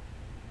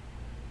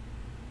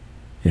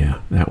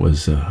 Yeah, that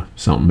was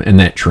something. And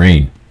that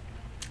train,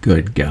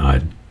 good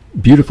God.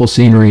 Beautiful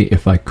scenery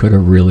if I could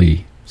have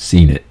really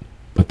seen it.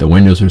 But the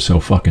windows are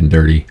so fucking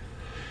dirty.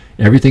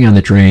 Everything on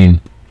the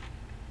train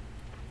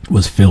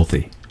was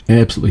filthy.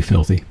 Absolutely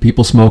filthy.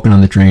 People smoking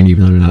on the train,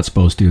 even though they're not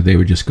supposed to. They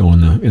would just go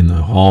in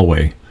the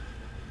hallway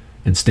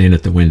and stand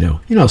at the window.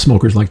 You know how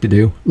smokers like to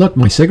do. Look,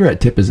 my cigarette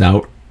tip is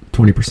out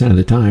 20% of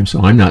the time, so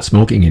I'm not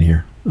smoking in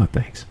here. Oh,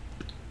 thanks.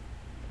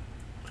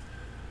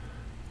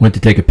 Went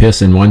to take a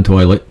piss in one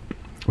toilet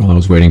while I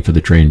was waiting for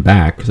the train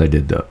back, because I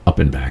did the up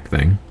and back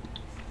thing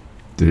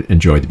to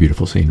enjoy the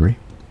beautiful scenery.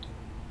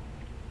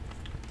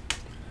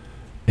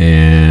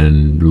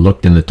 And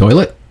looked in the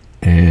toilet,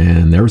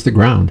 and there was the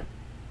ground.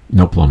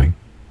 No plumbing.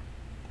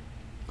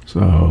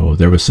 So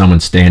there was someone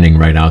standing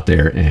right out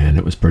there, and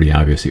it was pretty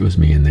obvious it was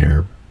me in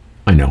there.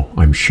 I know,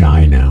 I'm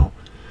shy now.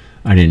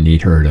 I didn't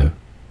need her to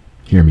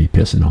hear me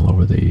pissing all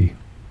over the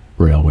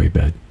railway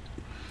bed.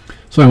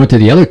 So I went to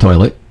the other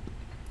toilet,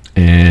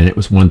 and it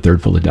was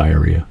 1/3 full of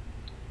diarrhea.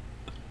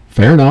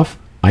 Fair enough.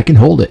 I can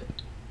hold it.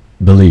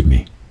 Believe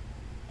me,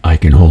 I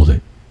can hold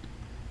it.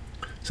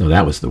 So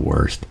that was the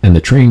worst. And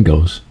the train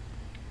goes,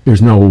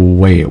 there's no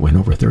way it went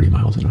over 30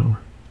 miles an hour.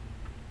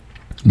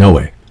 No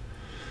way.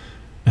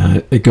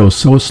 It goes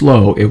so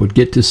slow, it would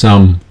get to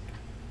some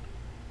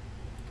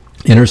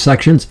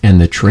intersections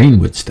and the train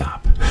would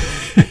stop.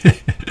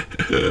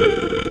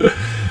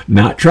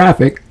 Not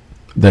traffic,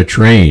 the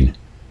train,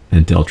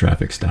 until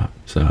traffic stopped.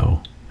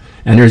 So,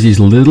 and there's these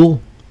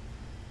little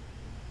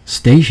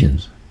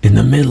stations in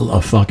the middle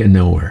of fucking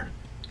nowhere.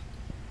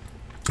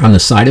 On the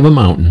side of a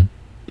mountain,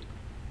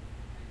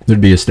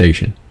 there'd be a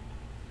station.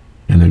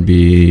 And there'd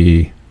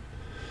be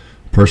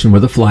a person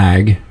with a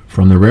flag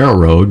from the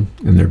railroad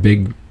and their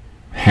big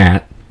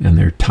hat and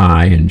their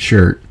tie and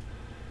shirt,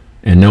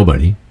 and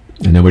nobody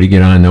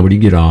get on, nobody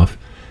get off.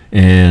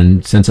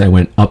 And since I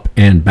went up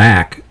and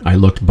back, I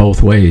looked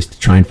both ways to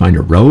try and find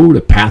a road,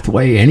 a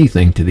pathway,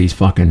 anything to these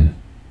fucking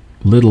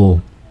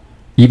little,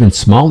 even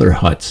smaller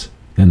huts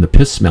than the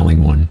piss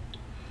smelling one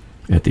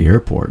at the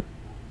airport,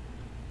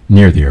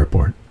 near the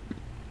airport.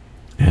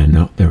 And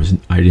no,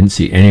 I didn't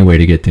see any way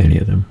to get to any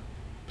of them.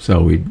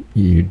 So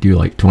you do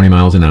like 20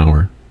 miles an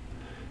hour,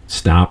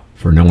 stop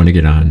for no one to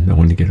get on, no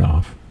one to get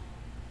off.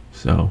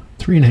 So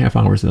 3.5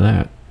 hours of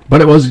that.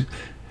 But it was,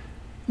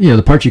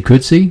 the part you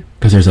could see,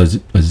 because there's a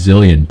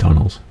zillion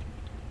tunnels.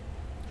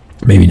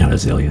 Maybe not a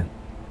zillion.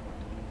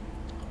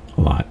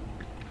 A lot.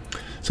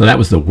 So that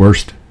was the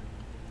worst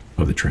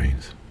of the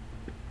trains.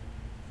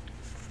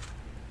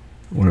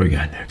 What do we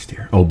got next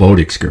here? Oh, boat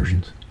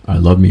excursions. I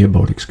love me a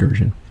boat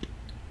excursion.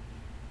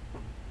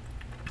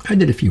 I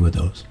did a few of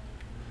those.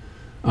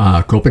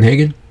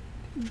 Copenhagen.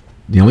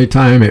 The only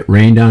time it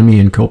rained on me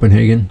in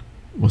Copenhagen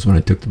was when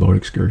I took the boat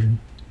excursion.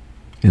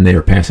 And they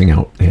were passing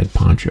out. They had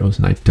ponchos,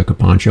 and I took a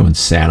poncho and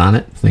sat on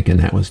it, thinking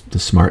that was the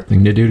smart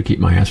thing to do to keep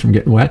my ass from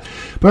getting wet.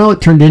 But all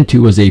it turned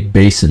into was a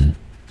basin,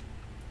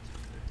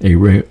 a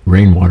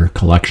rainwater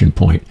collection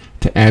point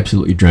to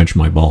absolutely drench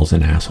my balls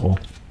and asshole.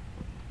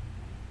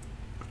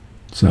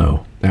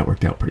 So that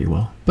worked out pretty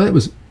well. But it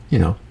was,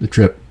 the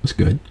trip was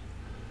good.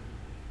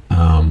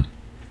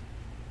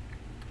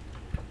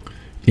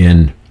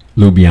 In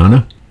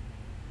Ljubljana,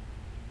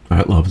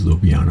 I love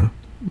Ljubljana.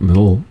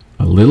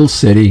 A little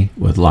city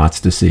with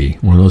lots to see.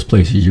 One of those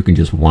places you can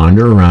just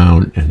wander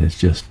around and it's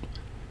just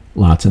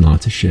lots and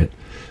lots of shit.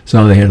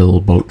 So they had a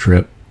little boat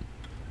trip,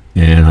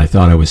 and I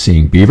thought I was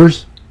seeing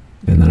beavers,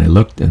 and then I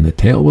looked and the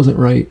tail wasn't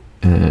right,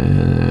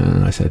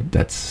 and I said,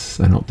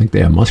 I don't think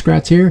they have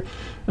muskrats here.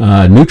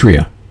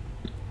 Nutria.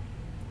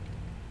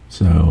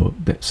 So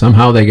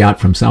somehow they got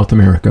from South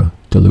America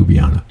to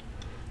Ljubljana.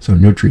 So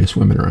nutria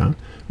swimming around.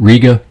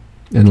 Riga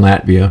in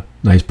Latvia,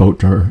 nice boat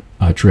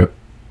trip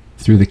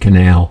through the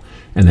canal,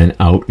 and then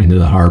out into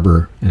the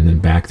harbor, and then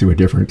back through a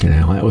different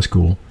canal. That was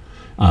cool.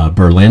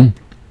 Berlin.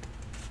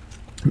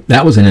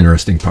 That was an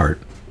interesting part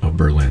of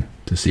Berlin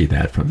to see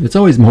that from. It's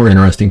always more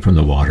interesting from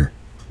the water.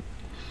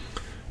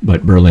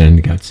 But Berlin,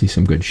 got to see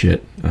some good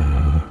shit.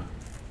 Got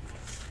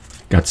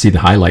to see the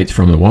highlights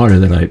from the water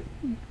that I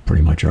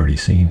pretty much already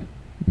seen,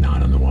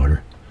 not on the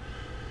water.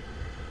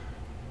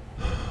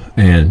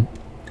 And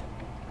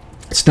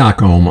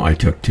Stockholm, I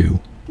took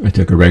two. I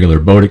took a regular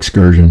boat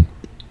excursion,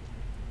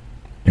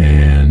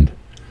 and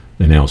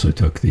then I also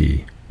took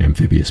the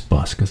amphibious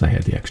bus because I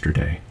had the extra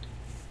day.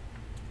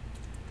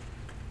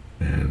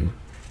 And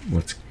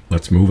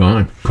let's move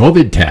on.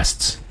 COVID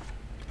tests.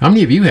 How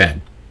many of you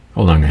had?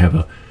 Hold on, I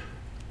have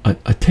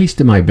a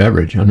taste of my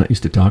beverage. I'm not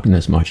used to talking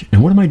this much.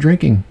 And what am I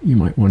drinking? You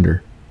might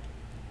wonder.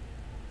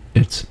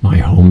 It's my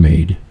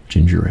homemade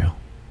ginger ale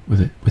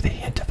with a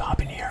hint of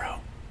habanero.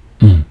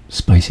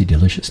 Spicy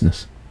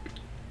deliciousness.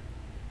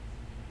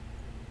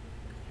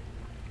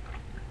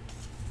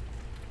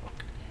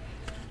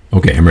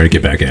 Okay, I'm ready to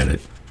get back at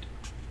it.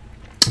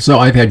 So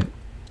I've had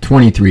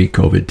 23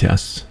 COVID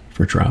tests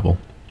for travel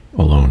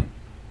alone.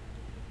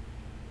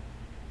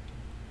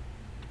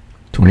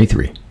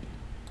 23.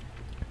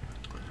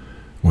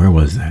 Where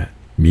was that?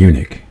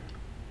 Munich.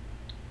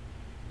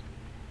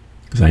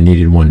 Because I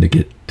needed one to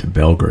get to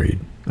Belgrade.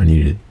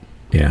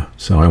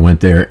 So I went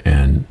there,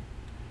 and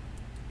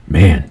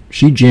man,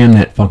 she jammed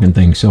that fucking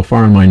thing so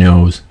far in my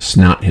nose,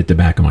 snot hit the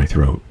back of my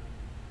throat.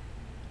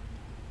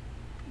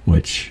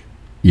 Which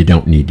you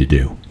don't need to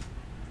do.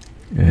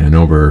 And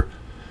over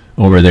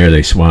there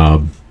they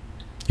swab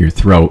your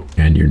throat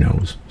and your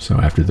nose. So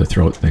after the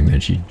throat thing,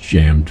 then she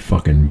jammed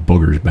fucking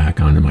boogers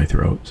back onto my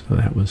throat. So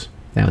that was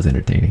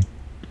entertaining.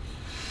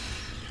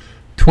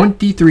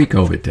 23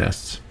 COVID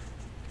tests.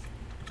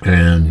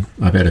 And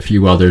I've had a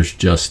few others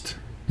just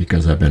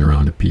because I've been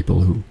around the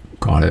people who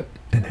caught it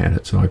and had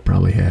it. So I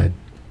probably had,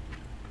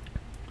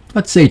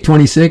 let's say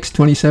 26,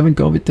 27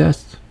 COVID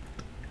tests.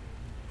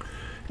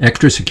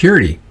 Extra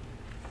security.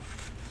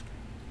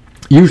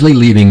 Usually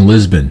leaving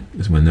Lisbon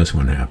is when this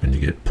one happened.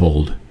 You get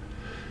pulled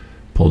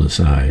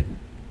aside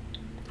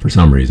for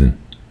some reason.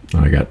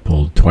 I got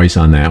pulled twice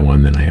on that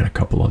one. Then I had a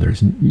couple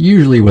others. And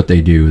usually what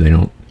they do,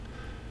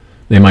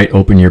 they might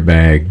open your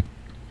bag.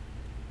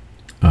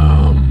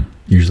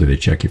 Usually they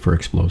check you for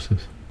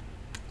explosives.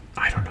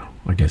 I don't know.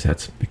 I guess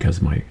that's because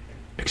of my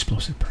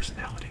explosive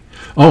personality.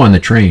 Oh, on the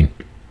train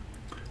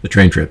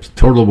trips.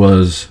 Total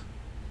was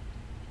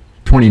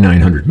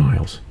 2,900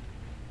 miles.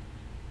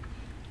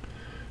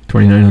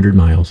 2,900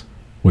 miles,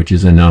 which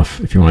is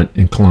enough if you want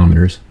in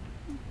kilometers.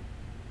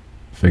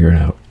 Figure it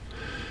out.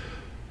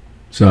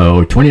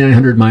 So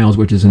 2,900 miles,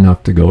 which is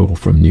enough to go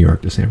from New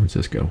York to San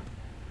Francisco.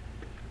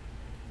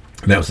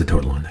 That was the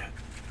total on that.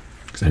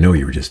 Because I know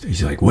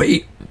he's like,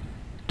 wait.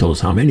 Told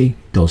us how many.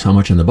 Told us how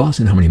much on the bus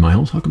and how many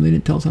miles. How come they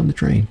didn't tell us on the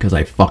train? Because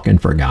I fucking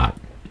forgot.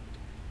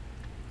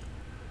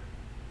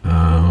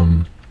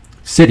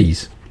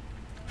 Cities.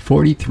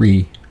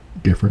 43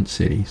 different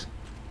cities.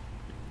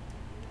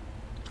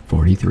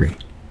 43.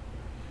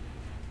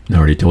 I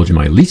already told you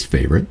my least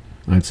favorite.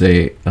 I'd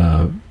say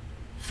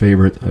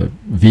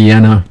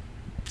Vienna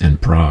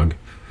and Prague.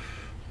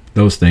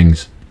 Those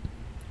things,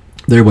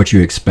 they're what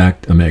you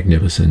expect a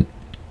magnificent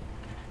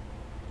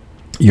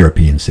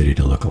European city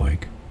to look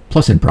like.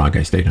 Plus in Prague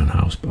I stayed on a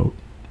houseboat.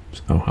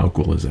 So how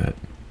cool is that?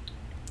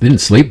 Didn't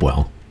sleep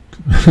well.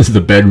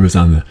 The bed was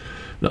on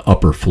the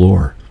upper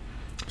floor.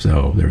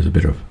 So there was a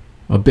bit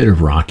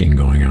of rocking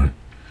going on.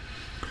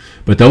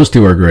 But those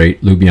two are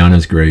great.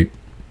 Ljubljana's great.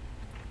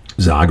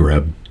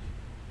 Zagreb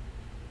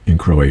in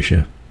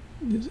Croatia.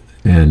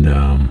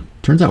 And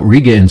turns out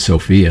Riga and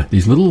Sofia,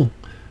 these little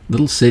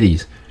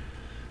cities.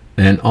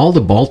 And all the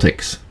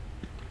Baltic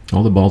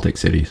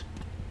cities.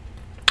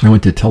 I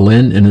went to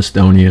Tallinn in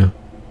Estonia,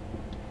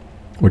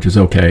 which was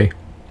okay.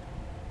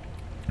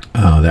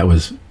 That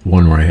was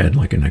one where I had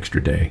like an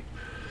extra day.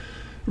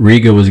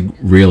 Riga was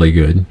really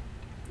good.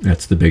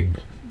 That's the big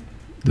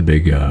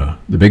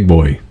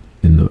boy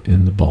in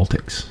the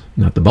Baltics,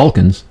 not the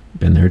Balkans.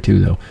 Been there too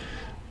though,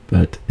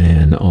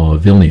 and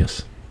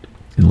Vilnius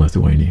in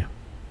Lithuania.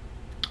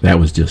 That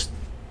was just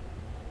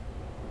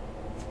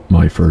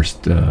my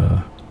first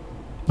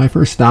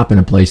stop in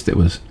a place that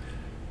was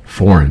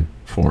foreign.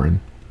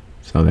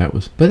 So that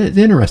was, but it's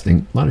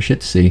interesting. A lot of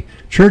shit to see.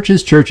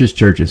 Churches.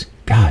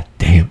 God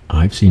damn,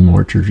 I've seen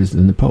more churches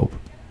than the Pope.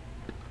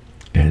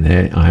 And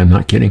I am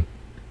not kidding.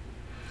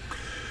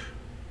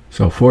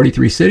 So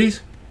 43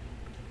 cities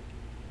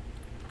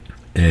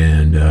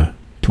and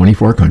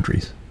 24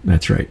 countries.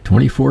 That's right,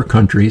 24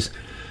 countries.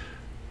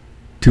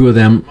 2 of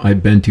them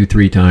I've been to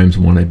 3 times.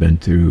 1 I've been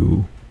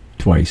to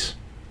twice.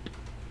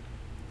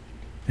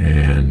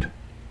 And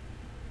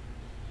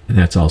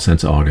that's all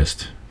since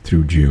August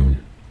through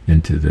June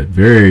into the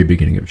very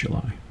beginning of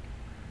July.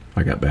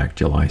 I got back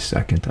July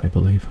 2nd, I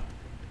believe.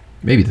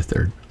 Maybe the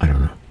 3rd. I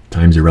don't know.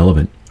 Time's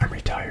irrelevant. I'm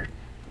retired.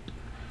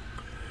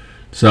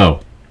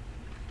 So,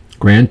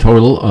 grand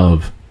total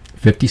of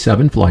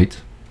 57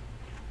 flights.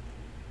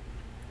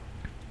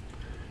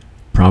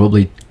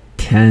 Probably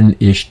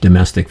 10-ish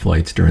domestic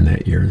flights during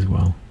that year as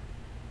well.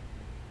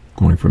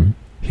 Going from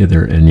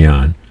hither and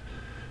yon.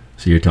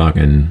 So you're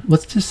talking,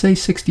 let's just say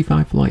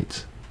 65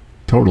 flights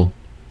total.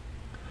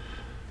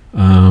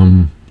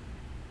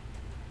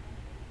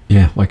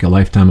 Yeah, like a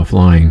lifetime of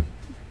flying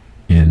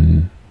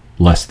in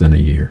less than a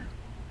year.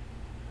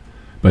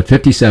 But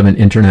 57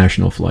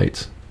 international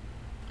flights.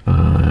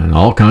 And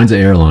all kinds of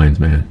airlines,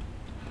 man.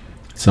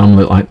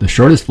 The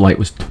shortest flight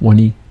was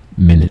 20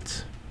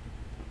 minutes.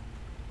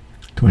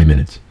 20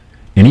 minutes.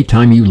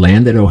 Anytime you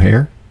land at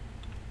O'Hare,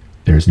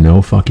 there's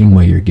no fucking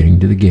way you're getting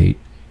to the gate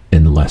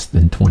in less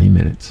than 20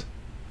 minutes.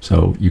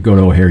 So you go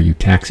to O'Hare, you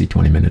taxi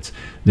 20 minutes.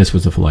 This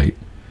was a flight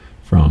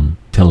from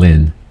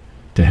Tallinn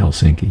to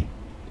Helsinki.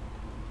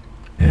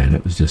 And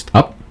it was just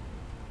up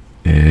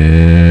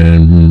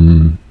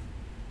and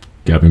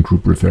cabin crew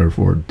prepare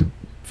for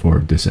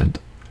descent.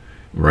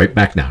 Right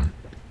back down.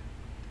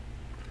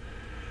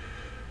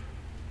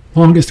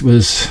 Longest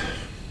was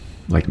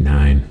like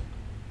 9.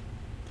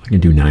 I can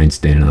do 9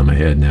 standing on my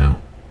head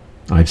now.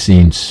 I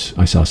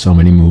saw so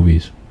many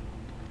movies.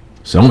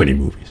 So many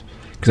movies.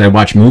 Because I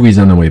watched movies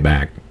on the way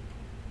back.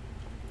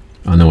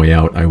 On the way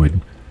out, I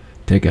would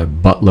take a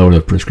buttload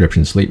of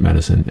prescription sleep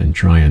medicine and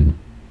try and,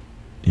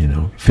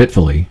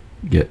 fitfully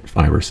get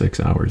 5 or 6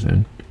 hours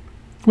in,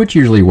 which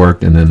usually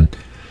worked. And then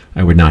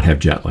I would not have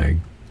jet lag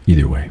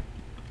either way.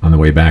 On the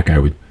way back, I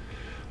would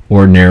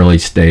ordinarily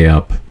stay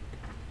up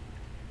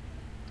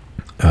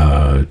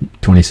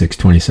 26,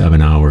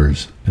 27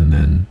 hours and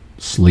then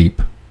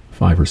sleep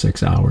 5 or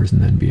 6 hours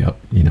and then be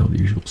up, the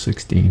usual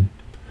 16.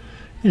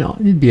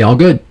 It'd be all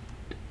good.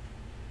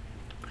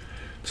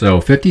 So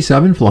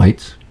 57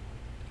 flights,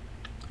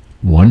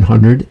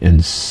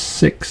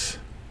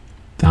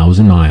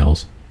 106,000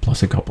 miles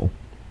plus a couple.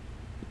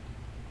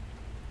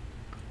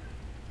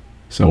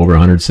 So over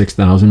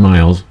 106,000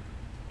 miles,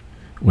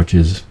 which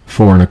is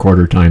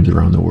 4.25 times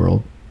around the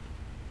world.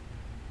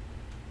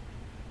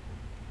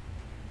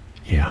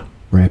 Yeah,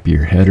 wrap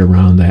your head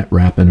around that,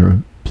 wrapping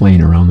a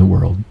plane around the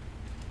world.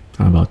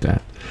 How about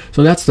that?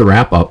 So that's the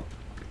wrap up.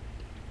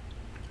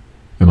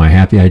 Am I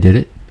happy I did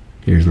it?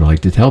 Here's what I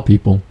like to tell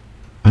people.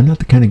 I'm not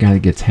the kind of guy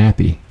that gets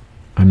happy.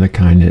 I'm the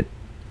kind that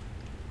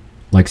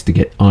likes to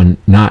get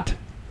not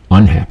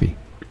unhappy.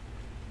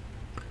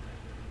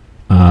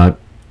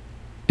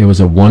 It was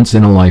a once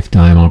in a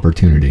lifetime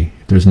opportunity.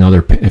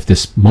 If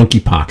this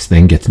monkeypox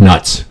thing gets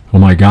nuts, oh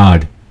my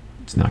God,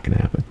 it's not going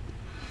to happen.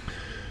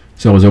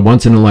 So it was a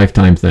once in a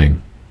lifetime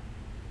thing.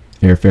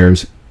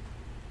 Airfares,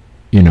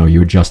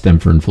 you adjust them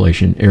for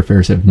inflation.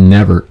 Airfares have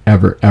never,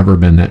 ever, ever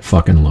been that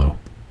fucking low.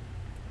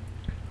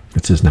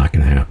 It's just not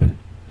going to happen.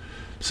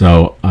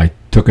 So I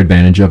took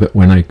advantage of it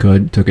when I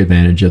could, took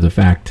advantage of the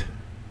fact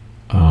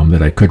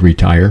that I could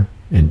retire,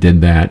 and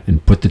did that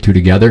and put the two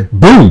together.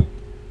 Boom!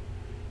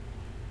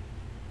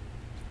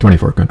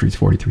 24 countries,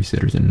 43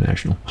 sitters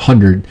international,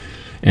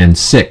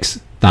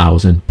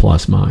 106,000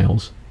 plus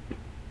miles.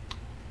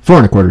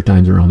 4.25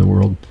 times around the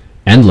world.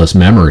 Endless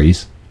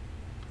memories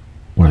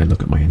when I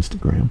look at my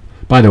Instagram.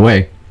 By the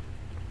way,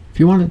 if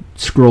you want to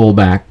scroll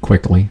back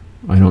quickly,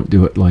 I don't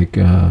do it like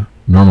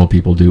normal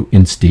people do,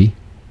 Insta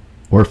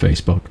or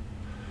Facebook.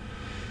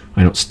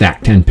 I don't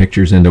stack 10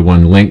 pictures into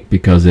one link,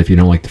 because if you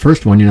don't like the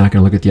first one, you're not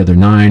going to look at the other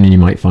 9, and you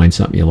might find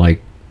something you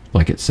like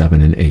at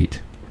 7 and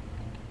 8.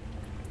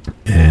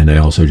 And I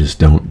also just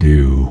don't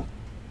do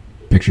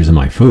pictures of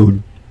my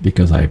food,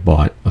 because I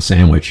bought a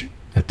sandwich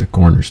at the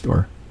corner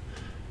store.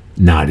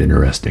 Not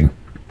interesting,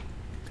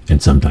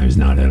 and sometimes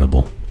not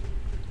edible.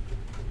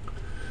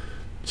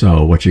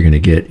 So what you're going to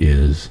get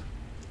is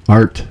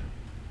art,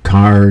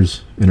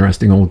 cars,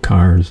 interesting old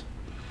cars,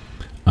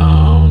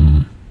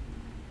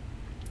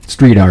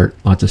 street art,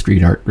 lots of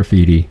street art,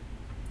 graffiti,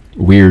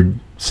 weird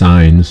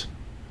signs,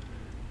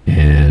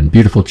 and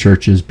beautiful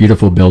churches,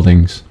 beautiful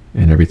buildings,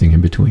 and everything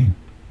in between.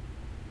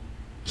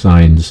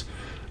 Signs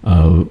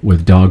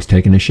with dogs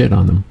taking a shit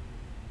on them.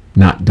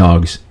 Not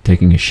dogs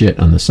taking a shit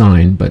on the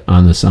sign, but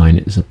on the sign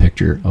is a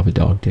picture of a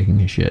dog taking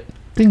a shit.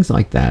 Things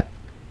like that,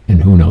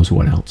 and who knows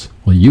what else.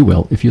 Well, you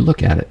will if you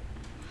look at it.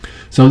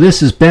 So this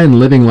has been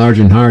Living Large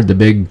and Hard, the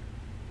big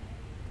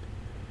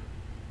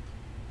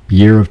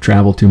year of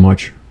travel too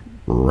much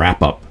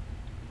wrap up.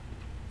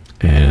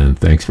 And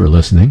thanks for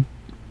listening.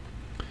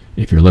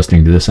 If you're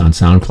listening to this on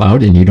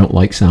SoundCloud and you don't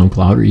like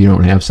SoundCloud, or you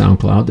don't have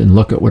SoundCloud, then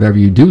look at whatever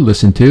you do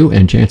listen to,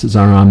 and chances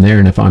are I'm there.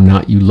 And if I'm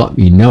not, you let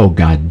me know,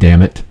 God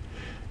damn it,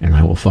 and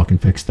I will fucking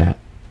fix that.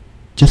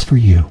 Just for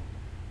you.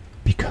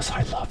 Because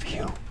I love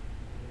you.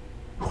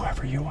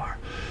 Whoever you are.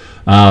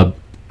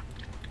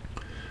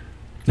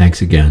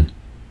 Thanks again.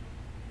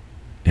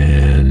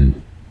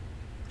 And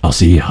I'll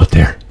see you out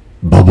there.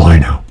 Bye-bye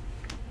now.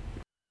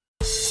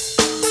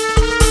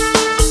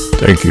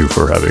 Thank you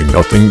for having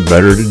nothing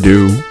better to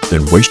do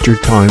than waste your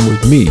time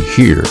with me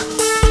here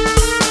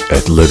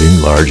at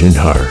Living Large and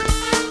Hard.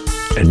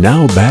 And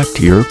now back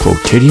to your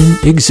quotidian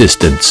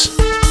existence.